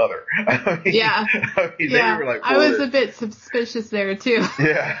pulling in the mother. They were like, I was a bit suspicious there too.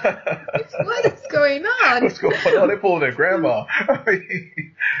 Yeah. What is going on? What's going on? They pulled in grandma.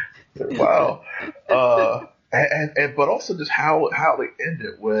 Wow. But also just how they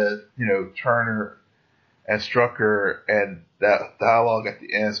ended with, Turner and Strucker, and that dialogue at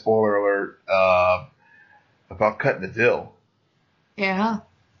the end, spoiler alert, about cutting the deal. Yeah.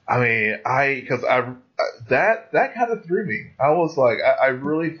 I mean, that kind of threw me. I was like, I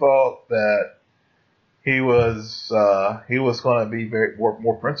really thought that he was going to be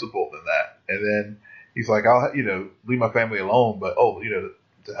more principled than that. And then he's like, I'll, leave my family alone, but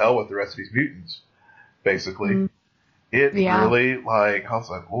to hell with the rest of these mutants, basically. Mm. It really, like, I was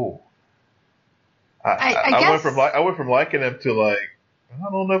like, oh. I went from liking him to like,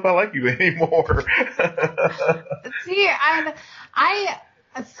 I don't know if I like you anymore. See, I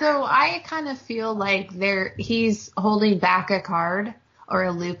kind of feel like he's holding back a card or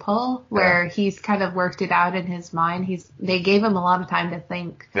a loophole where he's kind of worked it out in his mind. They gave him a lot of time to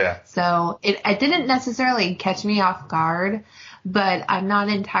think. Yeah. So it didn't necessarily catch me off guard, but I'm not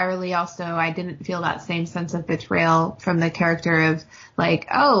entirely I didn't feel that same sense of betrayal from the character of like,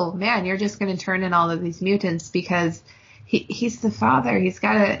 oh man, you're just going to turn in all of these mutants because he's the father. He's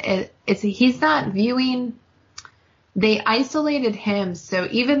not viewing. They isolated him. So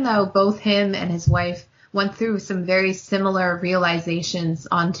even though both him and his wife went through some very similar realizations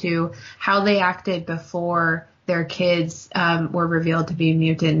onto how they acted before their kids were revealed to be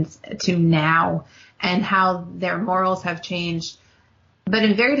mutants to now, and how their morals have changed, but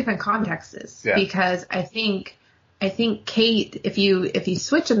in very different contexts. Yeah. Because I think Kate, if you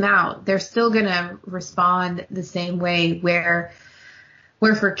switch them out, they're still gonna respond the same way. Where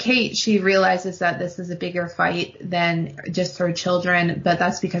for Kate, she realizes that this is a bigger fight than just her children, but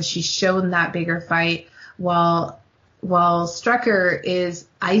that's because she's shown that bigger fight. While Strucker is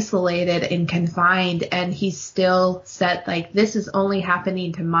isolated and confined, and he's still set like, this is only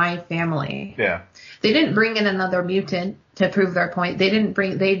happening to my family. Yeah. They didn't bring in another mutant to prove their point.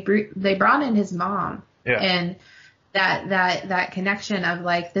 They brought in his mom. Yeah. And that connection of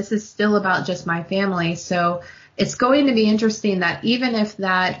like, this is still about just my family. So it's going to be interesting that even if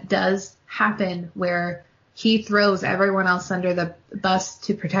that does happen where he throws everyone else under the bus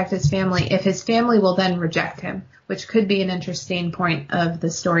to protect his family, if his family will then reject him, which could be an interesting point of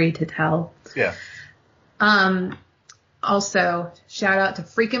the story to tell. Yeah. Also, shout out to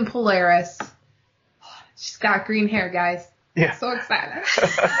freaking Polaris. She's got green hair, guys. Yeah. So excited.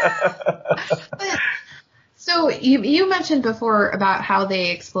 So you mentioned before about how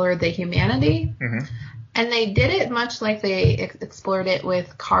they explored the humanity. Mm-hmm. And they did it much like they explored it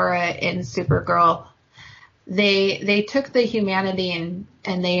with Kara in Supergirl. They took the humanity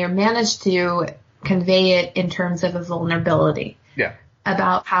and they managed to convey it in terms of a vulnerability. Yeah.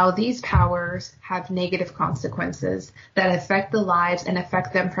 About how these powers have negative consequences that affect the lives and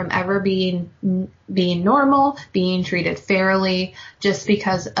affect them from ever being normal, being treated fairly, just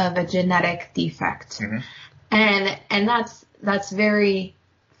because of a genetic defect. Mm-hmm. And that's very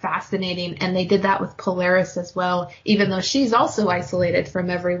fascinating. And they did that with Polaris as well, even though she's also isolated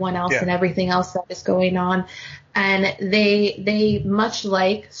from everyone else and everything else that is going on. And they much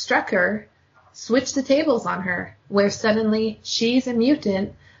like Strucker, switched the tables on her, where suddenly she's a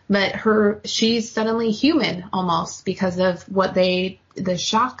mutant, but she's suddenly human almost because of what the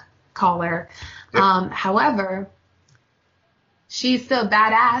shock collar. Yep. However, she's still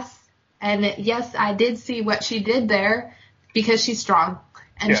badass. And yes, I did see what she did there because she's strong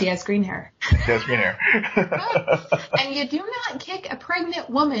and she has green hair. She has green hair. And you do not kick a pregnant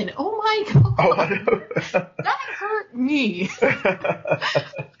woman. Oh my God. Oh, no. That hurt me.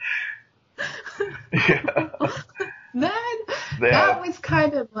 That was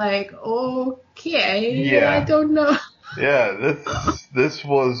kind of like, okay, I don't know. Yeah, this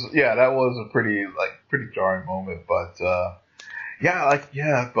was that was a pretty jarring moment, but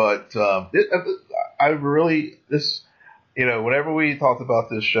I really whenever we talked about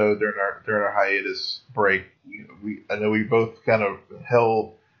this show during our hiatus break, I know we both kind of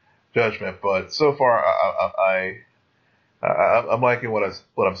held judgment, but so far I'm liking what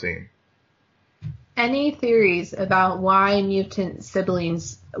I'm seeing. Any theories about why mutant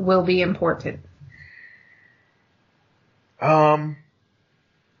siblings will be important? I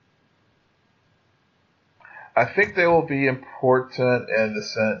think they will be important in the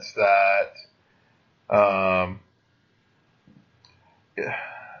sense that,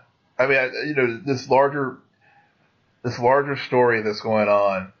 this larger story that's going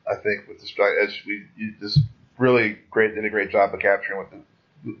on, I think with the strike, you just really did a great job of capturing what the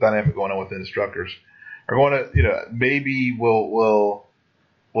dynamic going on within the Struckers are going to, maybe will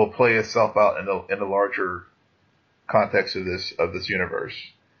play itself out in the larger context of this universe.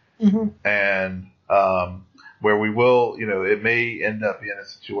 Mm-hmm. And, where we will, it may end up in a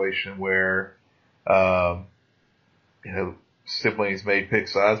situation where, siblings may pick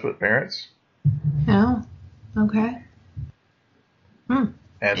sides with parents. Oh. Okay. And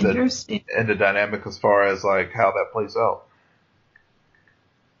Interesting. And the dynamic as far as like how that plays out.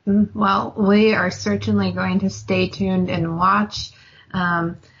 Well, we are certainly going to stay tuned and watch.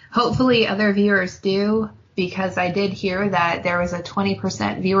 Hopefully other viewers do, because I did hear that there was a 20%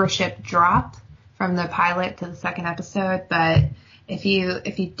 viewership drop from the pilot to the second episode, but if you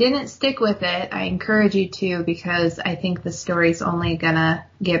didn't stick with it, I encourage you to, because I think the story's only gonna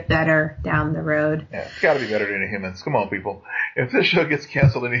get better down the road. Yeah, it's gotta be better than Inhumans. Come on, people. If this show gets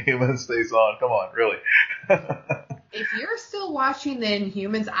canceled and Inhumans stays on, come on, really. If you're still watching the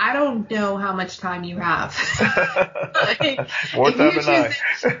Inhumans, I don't know how much time you have. More time than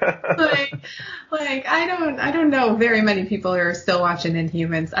I don't know very many people who are still watching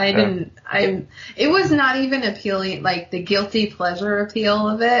Inhumans. It was not even appealing, like the guilty pleasure appeal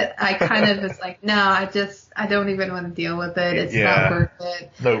of it. I kind of was like, no, I don't even want to deal with it. It's not worth it.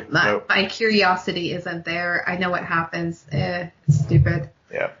 Nope. My curiosity isn't there. I know what happens. It's stupid.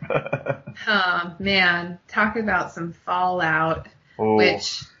 Yeah. Oh, man. Talk about some fallout,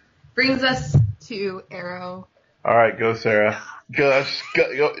 which brings us to Arrow. All right, go, Sarah. Gush.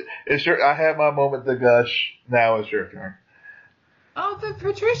 Go. I had my moment to gush. Now it's your turn. Oh, but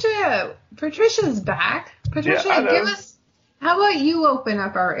Patricia's back. Patricia, give us, how about you open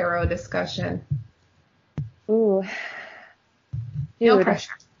up our Arrow discussion? Ooh. No Dude,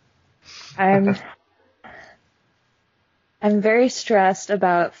 pressure. I'm very stressed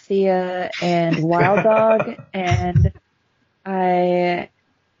about Thea and Wild Dog, and I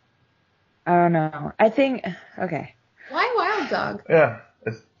don't know. I think, okay. Why Wild Dog? Yeah,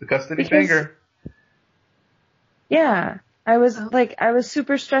 it's the custody finger. Yeah, I was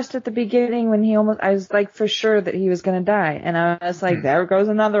super stressed at the beginning when I was like for sure that he was gonna die, and I was like, there goes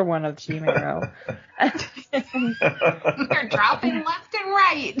another one of Team Arrow. They're dropping left and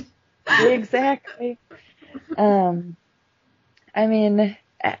right. Exactly. I mean,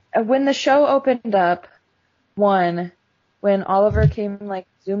 when the show opened up, when Oliver came like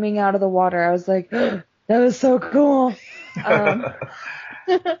zooming out of the water, I was like, that was so cool.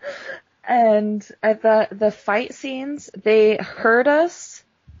 And I thought the fight scenes, they hurt us,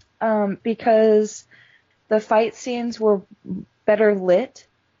 because the fight scenes were better lit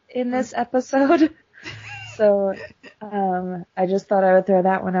in this episode. So, I just thought I would throw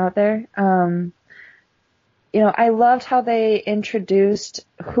that one out there. I loved how they introduced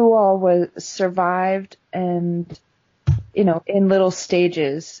who all survived and, in little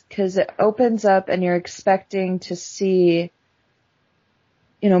stages, because it opens up and you're expecting to see,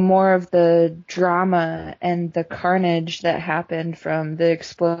 more of the drama and the carnage that happened from the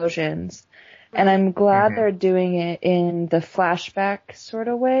explosions. And I'm glad they're doing it in the flashback sort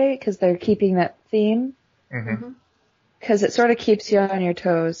of way, because they're keeping that theme. Because it sort of keeps you on your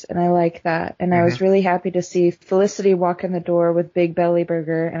toes, and I like that. And I was really happy to see Felicity walk in the door with Big Belly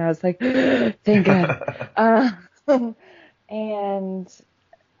Burger, and I was like, thank God. And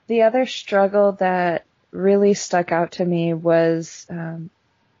the other struggle that really stuck out to me was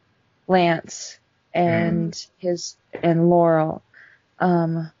Lance and Laurel.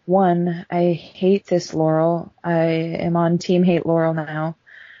 One, I hate this Laurel. I am on Team Hate Laurel now.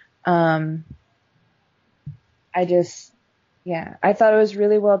 I thought it was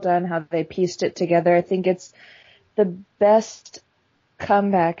really well done how they pieced it together. I think it's the best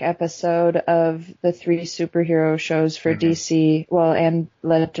comeback episode of the 3 superhero shows for DC, well, and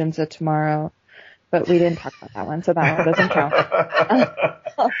Legends of Tomorrow, but we didn't talk about that one, so that one doesn't count.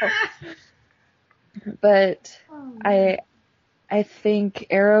 But I think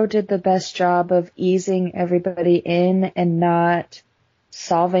Arrow did the best job of easing everybody in and not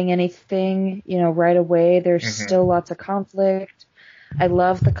solving anything, right away. There's still lots of conflict. I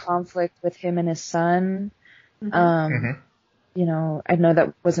love the conflict with him and his son. I know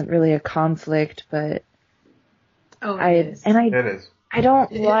that wasn't really a conflict, but it is. I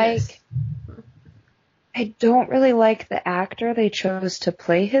don't really like the actor they chose to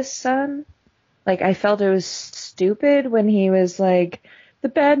play his son. Like, I felt it was stupid when he was like, the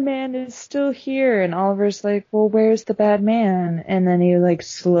bad man is still here, and Oliver's like, well, where's the bad man? And then he like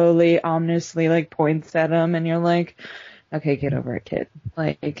slowly, ominously like points at him, and you're like, okay, get over it, kid.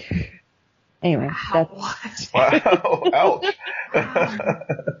 Like, anyway. Wow, ouch.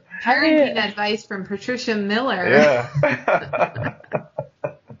 Parenting advice from Patricia Miller. Yeah.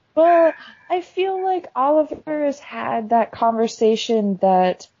 Well, I feel like Oliver has had that conversation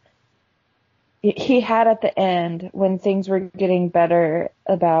that he had at the end when things were getting better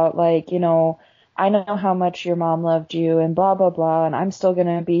about, like, I know how much your mom loved you and blah, blah, blah, and I'm still going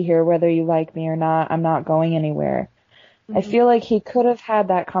to be here whether you like me or not. I'm not going anywhere. I feel like he could have had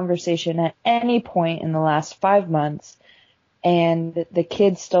that conversation at any point in the last 5 months, and the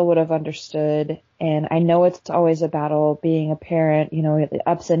kids still would have understood. And I know it's always a battle being a parent, you know, the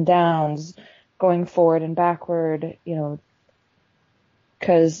ups and downs, going forward and backward, you know,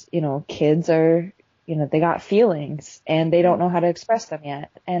 because, you know, kids are, you know, they got feelings and they don't know how to express them yet.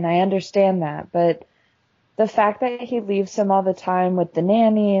 And I understand that. But the fact that he leaves him all the time with the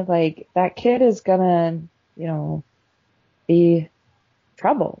nanny, like, that kid is gonna, you know, be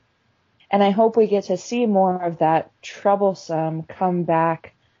trouble. And I hope we get to see more of that troublesome come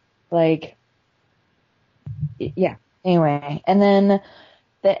back, like, yeah. Anyway, and then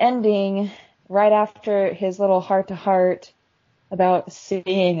the ending, right after his little heart-to-heart about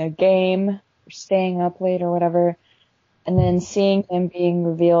seeing a game, or staying up late or whatever, and then seeing him being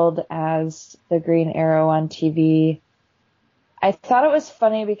revealed as the Green Arrow on TV, I thought it was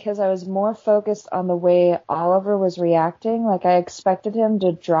funny because I was more focused on the way Oliver was reacting. Like, I expected him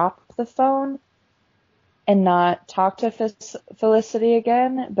to drop the phone and not talk to Felicity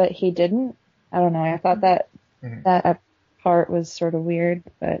again, but he didn't. I don't know. I thought that part was sort of weird,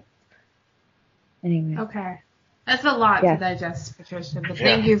 but anyway. Okay. That's a lot to digest, Patricia, but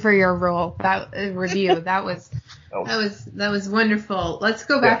thank you for your role. That review. That was wonderful. Let's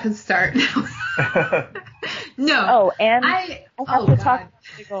go back and start. No. Oh, and I have to talk about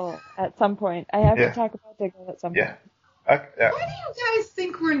Diggle at some point. I have to talk about Diggle at some point. Why do you guys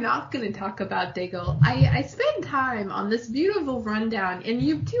think we're not going to talk about Diggle? I spend time on this beautiful rundown, and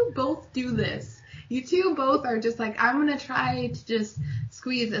you two both do this. You two both are just like, I'm going to try to just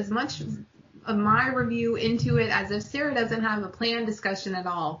squeeze as much of my review into it as if Sarah doesn't have a planned discussion at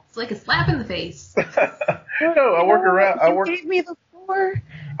all. It's like a slap in the face. No, I work around. You gave me the floor,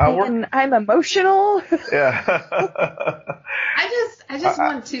 and I'm emotional. Yeah. I just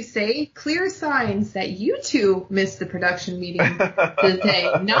want to say clear signs that you two missed the production meeting today.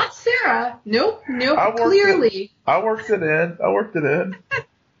 Not Sarah. Nope. Clearly. I worked it in.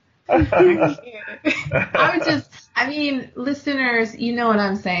 I mean, listeners, you know what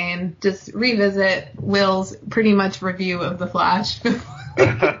I'm saying. Just revisit Will's pretty much review of The Flash. We're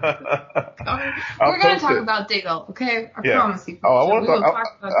going to talk about Diggle, okay? I promise you. Oh, I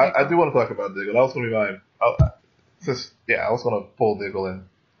do want to talk about Diggle. That was going to be mine. I was going to pull Diggle in.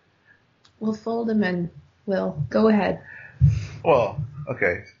 We'll fold him in, Will. Go ahead. Well,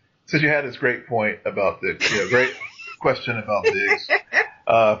 okay. Since you had this great point about Diggs, great question about Diggs.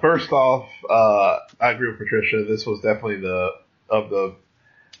 First off, I agree with Patricia. This was definitely at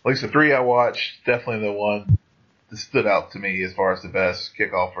least the three I watched, definitely the one that stood out to me as far as the best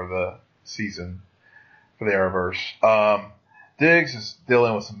kickoff for the season for the Arrowverse. Diggs is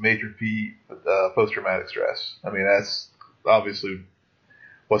dealing with some major post-traumatic stress. I mean, that's obviously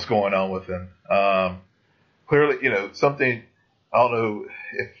what's going on with him. Clearly, something, I don't know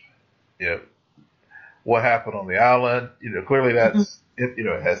if, what happened on the island, clearly that's,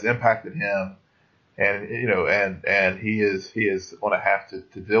 it has impacted him, and, and he is going to have to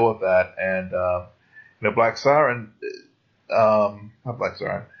deal with that. And, Black Siren, not Black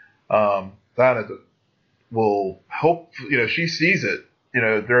Siren, Diana will hope, she sees it,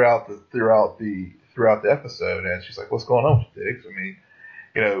 throughout the episode, and she's like, what's going on with Diggs? I mean,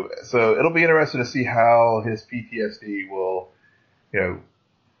 so it'll be interesting to see how his PTSD will,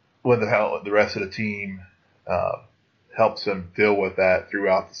 how the rest of the team helps him deal with that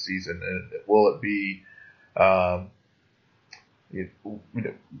throughout the season, and will it be, how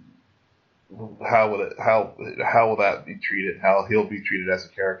will that be treated? How he'll be treated as a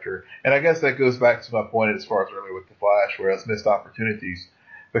character? And I guess that goes back to my point as far as earlier with the Flash, where it's missed opportunities,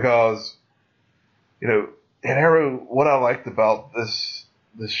 because in Arrow, what I liked about this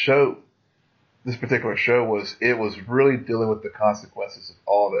particular show was it was really dealing with the consequences of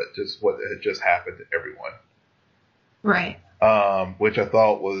all of it, just what had just happened to everyone. Right. Which I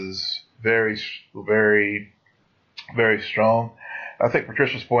thought was very, very, very strong. I think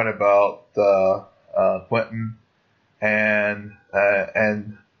Patricia's point about Quentin and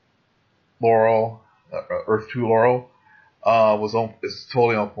Laurel, Earth 2 Laurel, is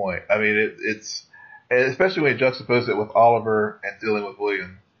totally on point. I mean, it's especially when you juxtapose it with Oliver and dealing with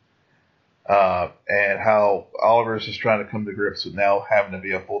William. And how Oliver's just trying to come to grips with now having to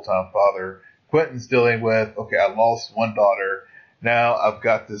be a full-time father. Quentin's dealing with, okay, I lost one daughter. Now I've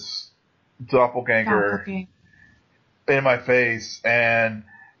got this doppelganger in my face, and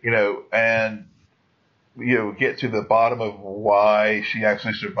get to the bottom of why she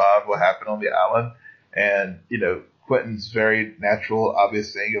actually survived what happened on the island. And, Quentin's very natural,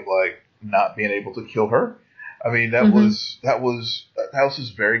 obvious thing of like not being able to kill her. I mean, that was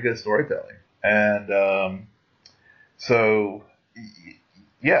just very good storytelling. And, So,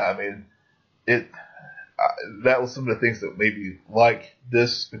 yeah, I mean, that was some of the things that made me like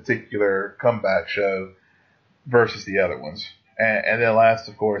this particular comeback show versus the other ones. And then last,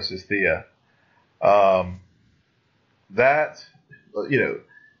 of course, is Thea. That,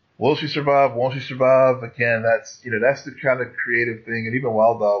 will she survive? Won't she survive? Again, that's the kind of creative thing. And even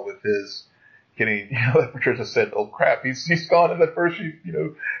Wild Dog with his getting, like Patricia said, oh crap, he's gone in the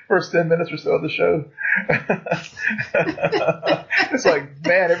first 10 minutes or so of the show. It's like,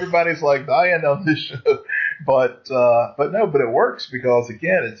 man, everybody's like dying on this show. But it works because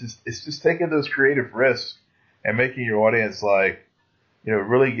again, it's just taking those creative risks and making your audience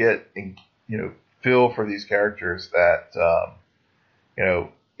really get, feel for these characters that,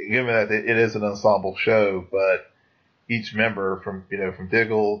 given that it is an ensemble show, but each member from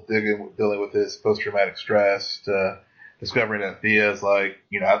Diggle dealing with his post-traumatic stress to discovering that Thea is I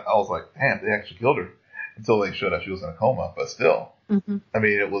was like, damn, they actually killed her until they showed up she was in a coma, but still, I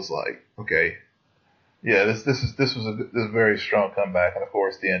mean, it was like, okay, yeah, this was a very strong comeback, and of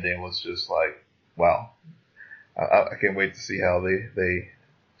course the ending was just like, wow, I can't wait to see how they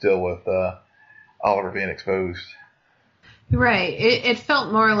deal with Oliver being exposed. Right. It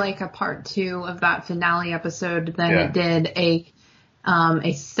felt more like a part 2 of that finale episode than it did a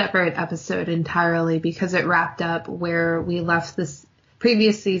separate episode entirely, because it wrapped up where we left this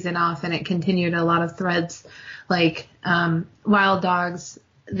previous season off, and it continued a lot of threads like Wild Dogs,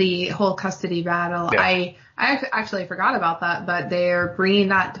 the whole custody battle. Yeah. I actually forgot about that, but they're bringing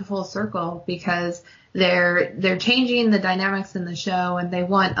that to full circle because they're changing the dynamics in the show, and they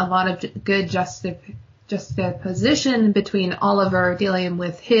want a lot of good juxtaposition between Oliver dealing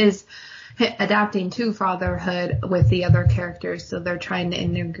with his adapting to fatherhood with the other characters. So they're trying to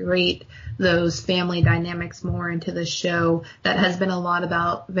integrate those family dynamics more into the show that has been a lot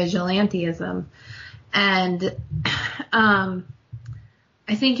about vigilantism. And I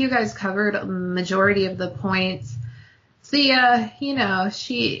think you guys covered a majority of the points. Thea,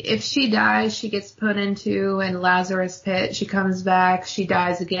 if she dies, she gets put into a Lazarus pit. She comes back, she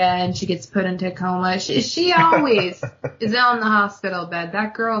dies again, she gets put into a coma. She always is on the hospital bed.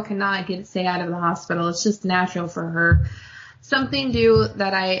 That girl cannot stay out of the hospital. It's just natural for her. Something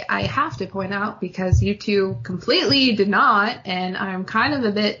that I have to point out, because you two completely did not, and I'm kind of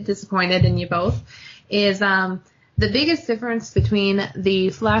a bit disappointed in you both, is the biggest difference between the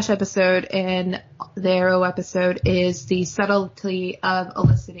Flash episode and the Arrow episode is the subtlety of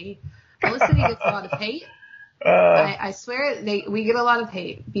Olicity. Olicity gets a lot of hate. I swear we get a lot of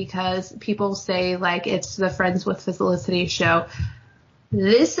hate because people say it's the Friends with Felicity show.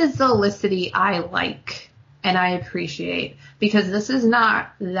 This is the Olicity I like and I appreciate, because this is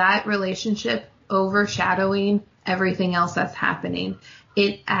not that relationship overshadowing everything else that's happening.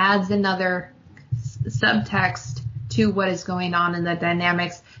 It adds another subtext to what is going on in the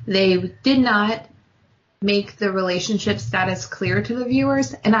dynamics. They did not make the relationship status clear to the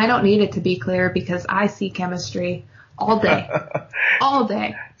viewers, and I don't need it to be clear because I see chemistry all day. All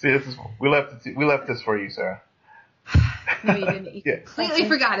day. See, we left this for you, Sarah. No, you didn't. You completely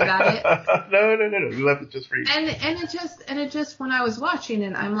forgot about it. No. We left it just for you. And it just when I was watching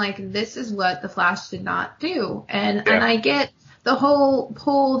it, I'm like, this is what the Flash did not do. And I get the whole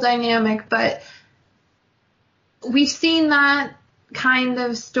pull dynamic, but we've seen that kind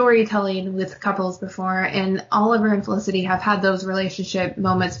of storytelling with couples before, and Oliver and Felicity have had those relationship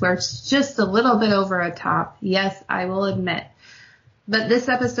moments where it's just a little bit over a top. Yes, I will admit. But this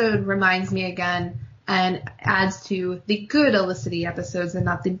episode reminds me again and adds to the good Olicity episodes and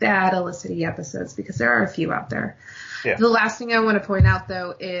not the bad Olicity episodes, because there are a few out there. Yeah. The last thing I want to point out,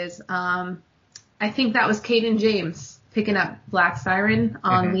 though, is I think that was Caden James picking up Black Siren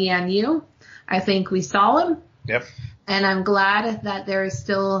on Lian Yu. I think we saw him. Yep. And I'm glad that there is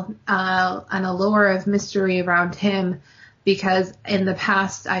still an allure of mystery around him, because in the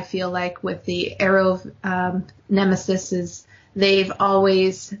past I feel like with the Arrow nemesis, they've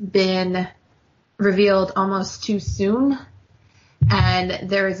always been revealed almost too soon, and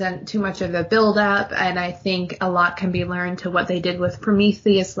there isn't too much of a build-up, and I think a lot can be learned to what they did with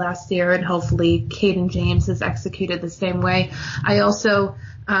Prometheus last year, and hopefully Caden James is executed the same way. I also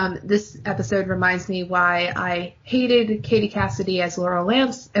this episode reminds me why I hated Katie Cassidy as Laurel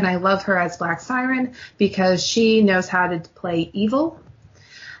Lance, and I love her as Black Siren, because she knows how to play evil.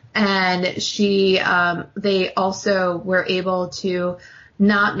 And they also were able to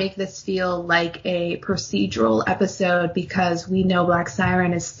not make this feel like a procedural episode, because we know Black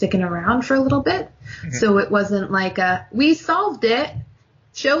Siren is sticking around for a little bit. Mm-hmm. So it wasn't like we solved it,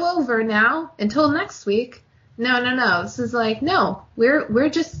 show over now until next week. No. This is like, no, we're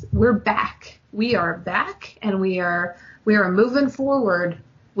back. We are back, and we are moving forward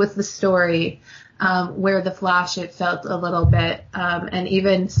with the story. Where the Flash, it felt a little bit, and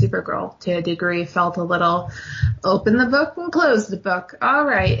even Supergirl to a degree felt a little open the book and close the book. All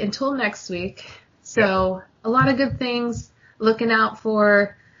right, until next week. So a lot of good things. Looking out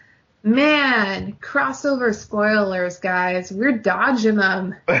for, man, crossover spoilers, guys. We're dodging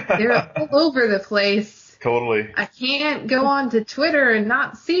them. They're all over the place. Totally. I can't go onto Twitter and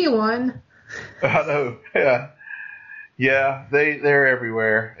not see one. I know. Yeah. Yeah, they're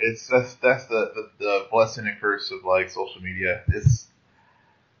everywhere. That's the blessing and curse of like social media. It's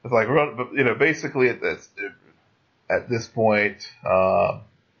like, you know, basically at this point, we're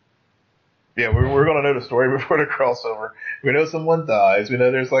gonna know the story before the crossover. We know someone dies. We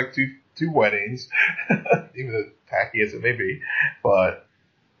know there's like two weddings, even as tacky as it may be. But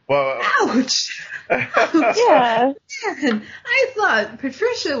ouch! Yeah. Man, I thought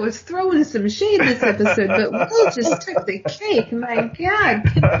Patricia was throwing some shade this episode, but Will just took the cake. My God,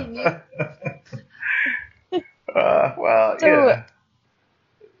 continue. Yeah.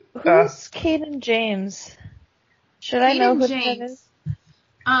 Who's Caden James? Should I know who that is?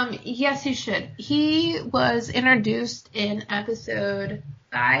 Yes, you should. He was introduced in episode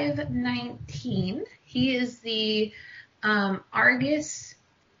 519. He is the Argus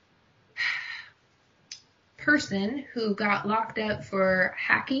person who got locked up for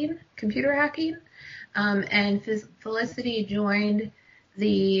computer hacking, and Felicity joined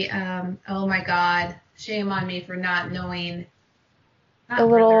the, oh my God, shame on me for not knowing.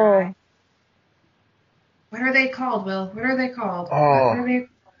 What are they called, Will? What are they called? Oh,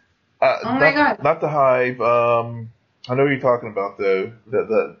 my God. Not the Hive. I know what you're talking about, though.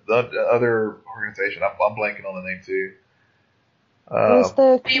 The other organization. I'm blanking on the name, too. It was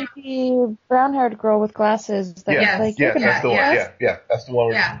the creepy brown-haired girl with glasses. That that's the one. Yeah, that's the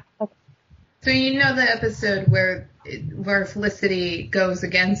one. Yeah. Okay. So you know the episode where Felicity goes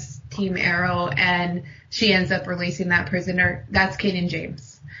against Team Arrow and she ends up releasing that prisoner? That's Caden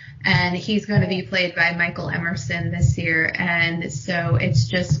James. And he's going to be played by Michael Emerson this year. And so it's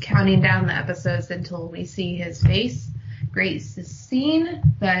just counting down the episodes until we see his face. Great scene,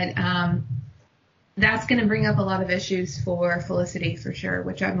 but that's going to bring up a lot of issues for Felicity for sure,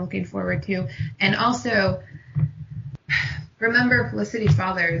 which I'm looking forward to. And also, remember Felicity's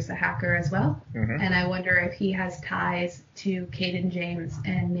father is a hacker as well. Mm-hmm. And I wonder if he has ties to Caden James,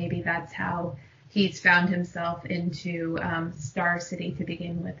 and maybe that's how he's found himself into Star City to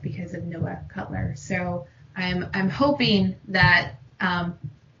begin with because of Noah Cutler. So I'm hoping that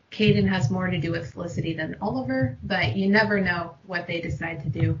Caden has more to do with Felicity than Oliver, but you never know what they decide to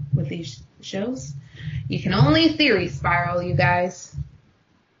do with these shows. You can only theory spiral, you guys.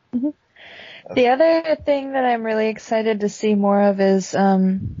 Mm-hmm. The other thing that I'm really excited to see more of is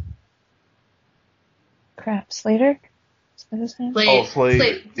Slater? Is that his name?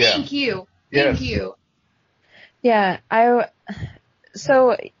 Slade. Yeah. Thank you. Yes. Thank you. Yeah,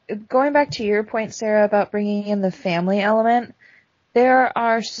 so going back to your point, Sarah, about bringing in the family element, there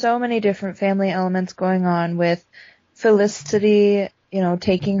are so many different family elements going on with Felicity, you know,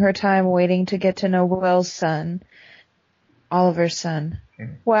 taking her time waiting to get to know Will's son, Oliver's son.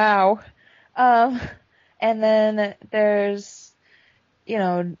 Mm-hmm. Wow. And then there's, you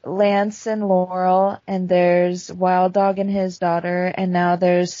know, Lance and Laurel, and there's Wild Dog and his daughter, and now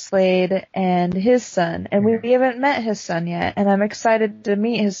there's Slade and his son. And we haven't met his son yet, and I'm excited to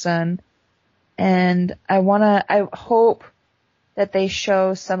meet his son. And I hope that they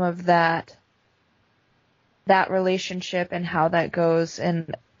show some of that relationship and how that goes.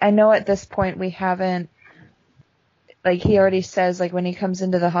 And I know at this point we haven't, like he already says, like when he comes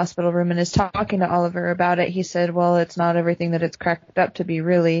into the hospital room and is talking to Oliver about it, he said, well, it's not everything that it's cracked up to be,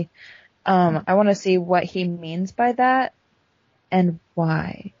 really. I want to see what he means by that and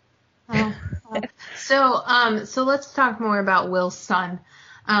why. So let's talk more about Will's son.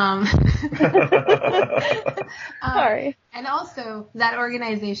 Sorry. And also, that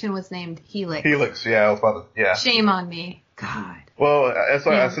organization was named Helix. Helix, yeah, I was about to, yeah. Shame on me. God. Well, that's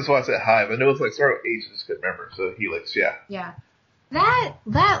why I said Hive. I know it's like started with H, I just couldn't remember. So Helix, yeah. Yeah.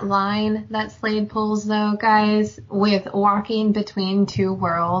 That line that Slade pulls, though, guys, with walking between two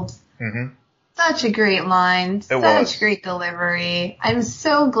worlds. Mm-hmm. Such a great line. Such great delivery. I'm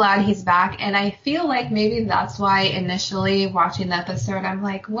so glad he's back, and I feel like maybe that's why initially watching the episode, I'm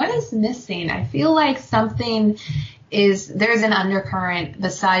like, what is missing? I feel like there's an undercurrent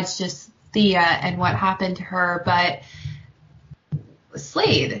besides just Thea and what happened to her, but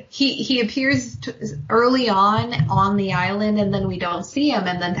Slade, he appears early on the island, and then we don't see him,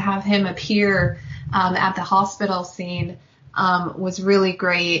 and then to have him appear at the hospital scene was really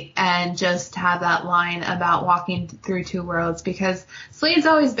great, and just have that line about walking through two worlds, because Slade's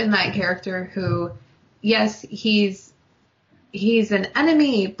always been that character who, yes, he's an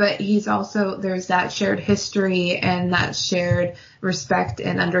enemy, but he's also, there's that shared history and that shared respect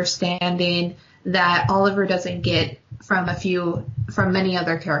and understanding that Oliver doesn't get from many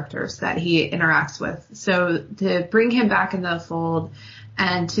other characters that he interacts with. So to bring him back into the fold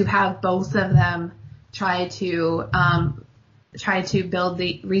and to have both of them try to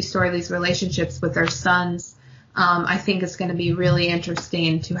restore these relationships with their sons, I think it's going to be really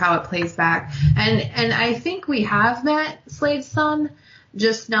interesting to how it plays back. And I think we have met Slade's son,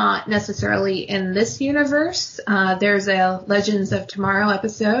 just not necessarily in this universe. There's a Legends of Tomorrow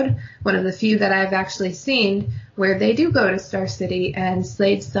episode, one of the few that I've actually seen, where they do go to Star City, and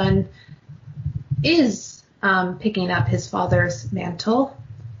Slade's son is picking up his father's mantle.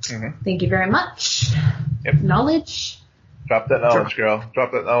 Mm-hmm. Thank you very much. Yep. Knowledge. Drop that knowledge, girl.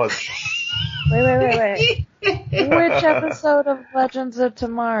 Drop that knowledge. Wait. Which episode of Legends of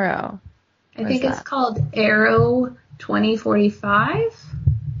Tomorrow? I think it's called Arrow 2045.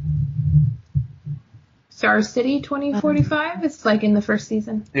 Star City 2045. It's like in the first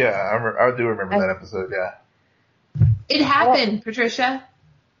season. Yeah, I do remember that episode, yeah. It happened, Patricia.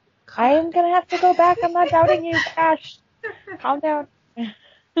 I am going to have to go back. I'm not doubting you, Ash. Calm down.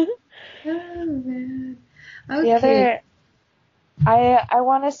 Oh, man. Okay. The other, I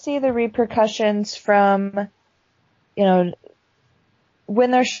want to see the repercussions from, when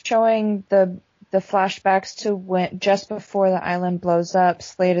they're showing the flashbacks to when, just before the island blows up,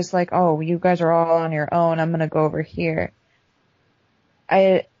 Slade is like, oh, you guys are all on your own. I'm going to go over here.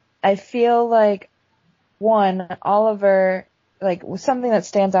 I feel like, one, Oliver, like, something that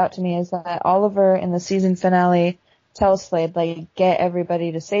stands out to me is that Oliver in the season finale tells Slade, like, get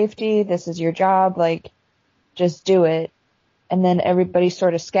everybody to safety. This is your job. Like, just do it. And then everybody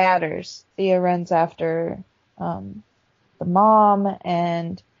sort of scatters. Thea runs after the mom,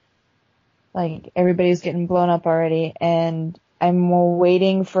 and like everybody's getting blown up already. And I'm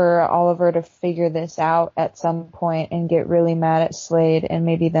waiting for Oliver to figure this out at some point and get really mad at Slade, and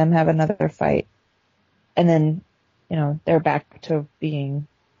maybe them have another fight. And then, they're back to being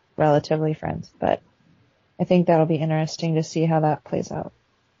relatively friends. But I think that'll be interesting to see how that plays out.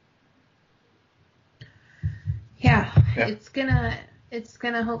 Yeah. It's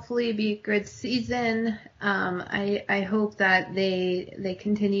gonna hopefully be a good season. I hope that they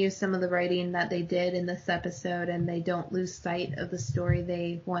continue some of the writing that they did in this episode, and they don't lose sight of the story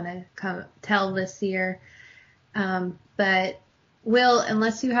they want to tell this year. But Will,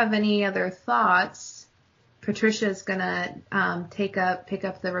 unless you have any other thoughts, Patricia's gonna pick up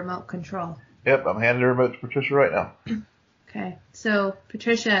the remote control. Yep, I'm handing the remote to Patricia right now. Okay, so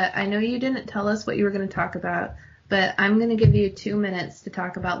Patricia, I know you didn't tell us what you were going to talk about, but I'm going to give you 2 minutes to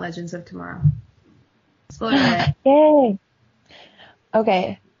talk about Legends of Tomorrow. Spoiler. Yay!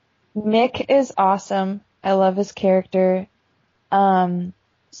 Okay, Mick is awesome. I love his character.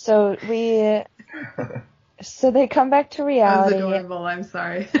 So they come back to reality. That was adorable. I'm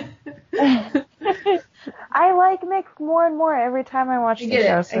sorry. I like Mick more and more every time I watch the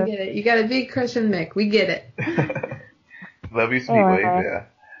show. I get it. You got a big crush on Mick. We get it. Love you, sweet wave, yeah.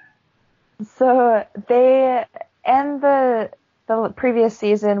 So they end the previous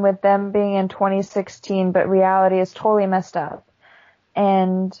season with them being in 2016, but reality is totally messed up.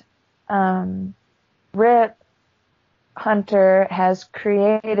 And Rip Hunter has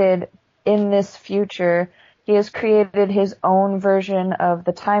created in this future, he has created his own version of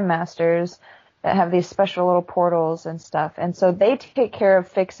the Time Masters that have these special little portals and stuff. And so they take care of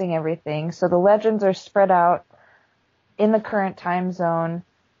fixing everything. So the legends are spread out in the current time zone,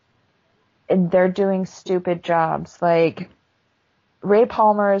 and they're doing stupid jobs. Like, Ray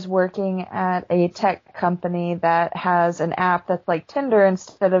Palmer is working at a tech company that has an app that's like Tinder.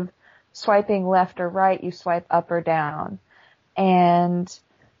 Instead of swiping left or right, you swipe up or down. And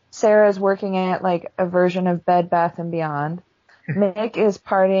Sarah's working at like a version of Bed Bath & Beyond. Mick is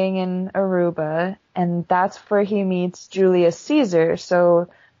partying in Aruba, and that's where he meets Julius Caesar. So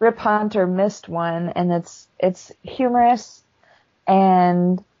Rip Hunter missed one, and it's humorous,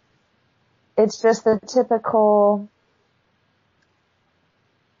 and it's just the typical,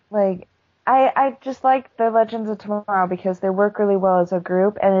 like, I just like the Legends of Tomorrow because they work really well as a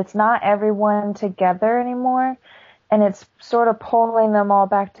group, and it's not everyone together anymore, and it's sort of pulling them all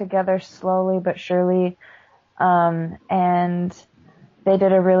back together slowly but surely. And they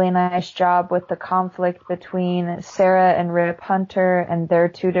did a really nice job with the conflict between Sarah and Rip Hunter and their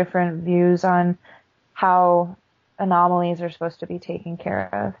two different views on how anomalies are supposed to be taken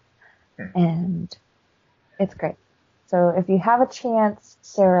care of. and it's great. So if you have a chance,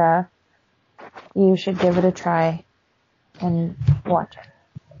 Sarah, you should give it a try and watch it.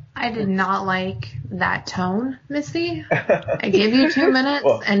 I did not like that tone, Missy. I give you 2 minutes,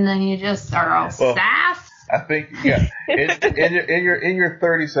 and then you just are all sass. I think, in your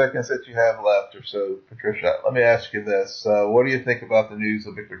 30 seconds that you have left or so, Patricia, let me ask you this. What do you think about the news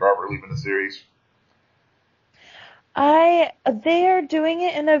of Victor Garber leaving the series? They are doing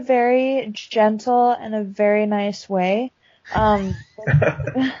it in a very gentle and a very nice way. So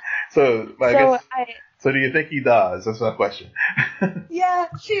do you think he dies? That's my question. Yeah,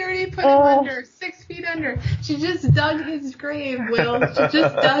 she already put him under, 6 feet under. She just dug his grave, Will. She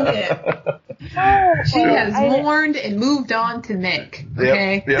just dug it. She has mourned and moved on to Nick.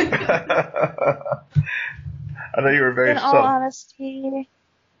 Okay? Yep. I know you were very In all honesty,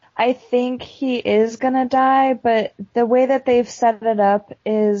 I think he is gonna die, but the way that they've set it up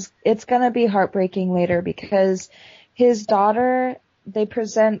is it's gonna be heartbreaking later because his daughter, they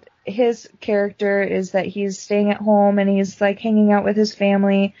present his character is that he's staying at home and he's like hanging out with his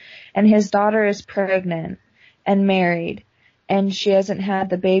family, and his daughter is pregnant and married and she hasn't had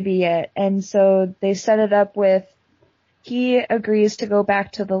the baby yet. And so they set it up with he agrees to go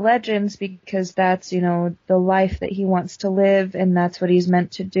back to the Legends because that's, you know, the life that he wants to live and that's what he's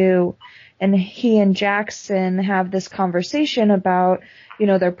meant to do. And he and Jackson have this conversation about, you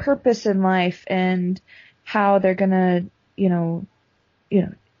know, their purpose in life and how they're gonna, you know,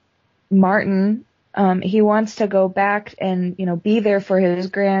 Martin, he wants to go back and, you know, be there for his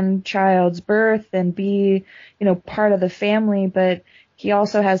grandchild's birth and be, you know, part of the family, but he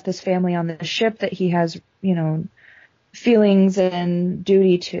also has this family on the ship that he has, you know, feelings and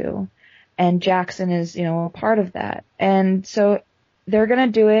duty to. And Jackson is, you know, a part of that. And so they're gonna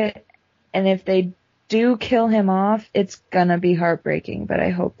do it, and if they do kill him off, it's gonna be heartbreaking, but I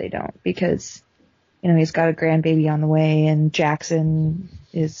hope they don't because, you know, he's got a grandbaby on the way and Jackson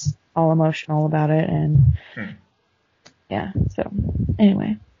is all emotional about it, and yeah, so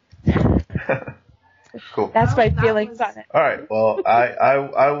anyway. Cool. That's my feelings on it. All right. Well,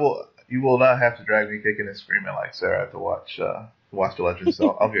 I will. You will not have to drag me kicking and screaming like Sarah to watch the Legends. So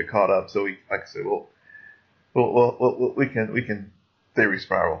I'll get caught up. So like I said, we can theory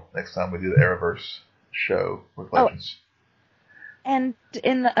spiral next time we do the Arrowverse show with Legends. And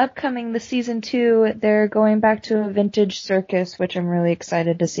in the season 2, they're going back to a vintage circus, which I'm really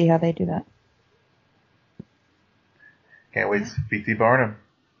excited to see how they do that. Can't wait to see P.T. Barnum.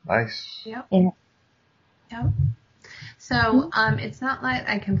 Nice. Yep. Yeah. Yep. So, it's not like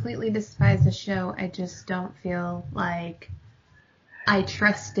I completely despise the show. I just don't feel like I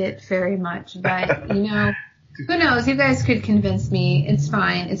trust it very much. But, you know, who knows? You guys could convince me. It's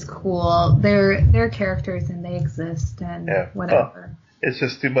fine. It's cool. They're characters and they exist and whatever. It's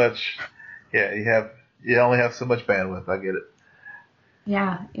just too much. Yeah, you only have so much bandwidth. I get it.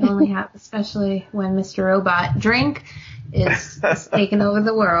 Yeah, you only have, especially when Mr. Robot Drink is taking over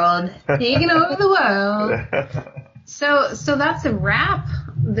the world. Taking over the world. So that's a wrap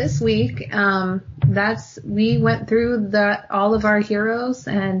this week. We went through all of our heroes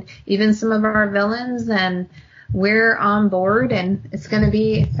and even some of our villains, and we're on board, and it's going to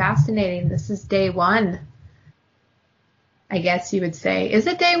be fascinating. This is day 1, I guess you would say. Is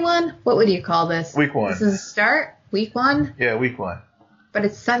it day 1? What would you call this? Week 1. This is a start? Week 1? Yeah, week 1. But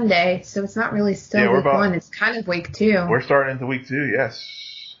it's Sunday, so it's not really still week 1. It's kind of week 2. We're starting into week 2,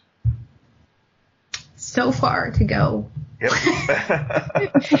 yes. So far to go. Yep.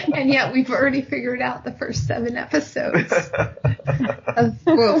 And yet we've already figured out the first 7 episodes.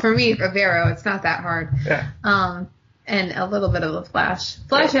 Well, for me, of Arrow, it's not that hard. Yeah. And a little bit of the Flash.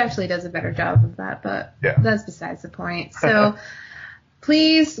 Flash actually does a better job of that, but that's besides the point. So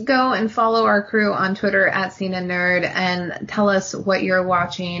please go and follow our crew on Twitter at Cena Nerd and tell us what you're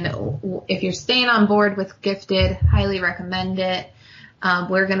watching. If you're staying on board with Gifted, highly recommend it.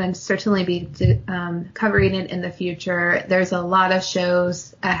 We're going to certainly be covering it in the future. There's a lot of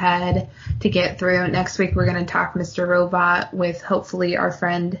shows ahead to get through. Next week, we're going to talk Mr. Robot with hopefully our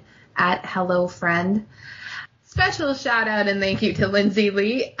friend at Hello Friend. Special shout out and thank you to Lindsay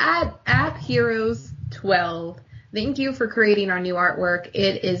Lee at AppHeroes12. Thank you for creating our new artwork.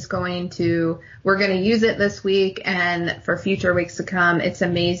 We're going to use it this week and for future weeks to come. It's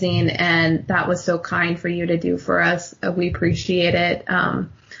amazing, and that was so kind for you to do for us. We appreciate it.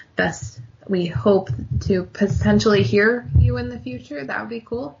 We hope to potentially hear you in the future. That would be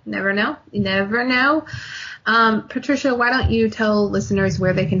cool. Never know. You never know. Patricia, why don't you tell listeners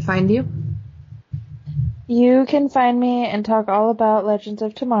where they can find you? You can find me and talk all about Legends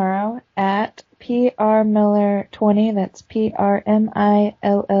of Tomorrow at PRMiller20. That's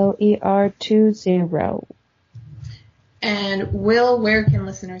PRMILLER20. And Will, where can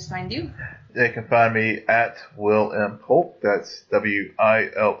listeners find you? They can find me at Will M. Polk. That's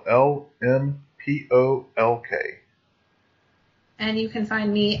WILLMPOLK. And you can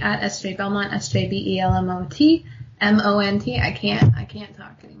find me at SJ Belmont, SJBELMOTMONT. I can't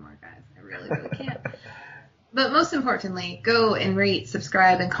talk anymore, guys. I really can't. But most importantly, go and rate,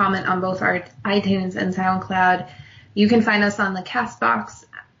 subscribe, and comment on both our iTunes and SoundCloud. You can find us on the CastBox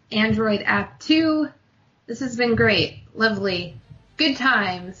Android app too. This has been great. Lovely. Good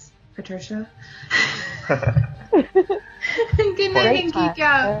times, Patricia. Good night and geek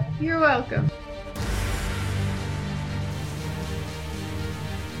out. You're welcome.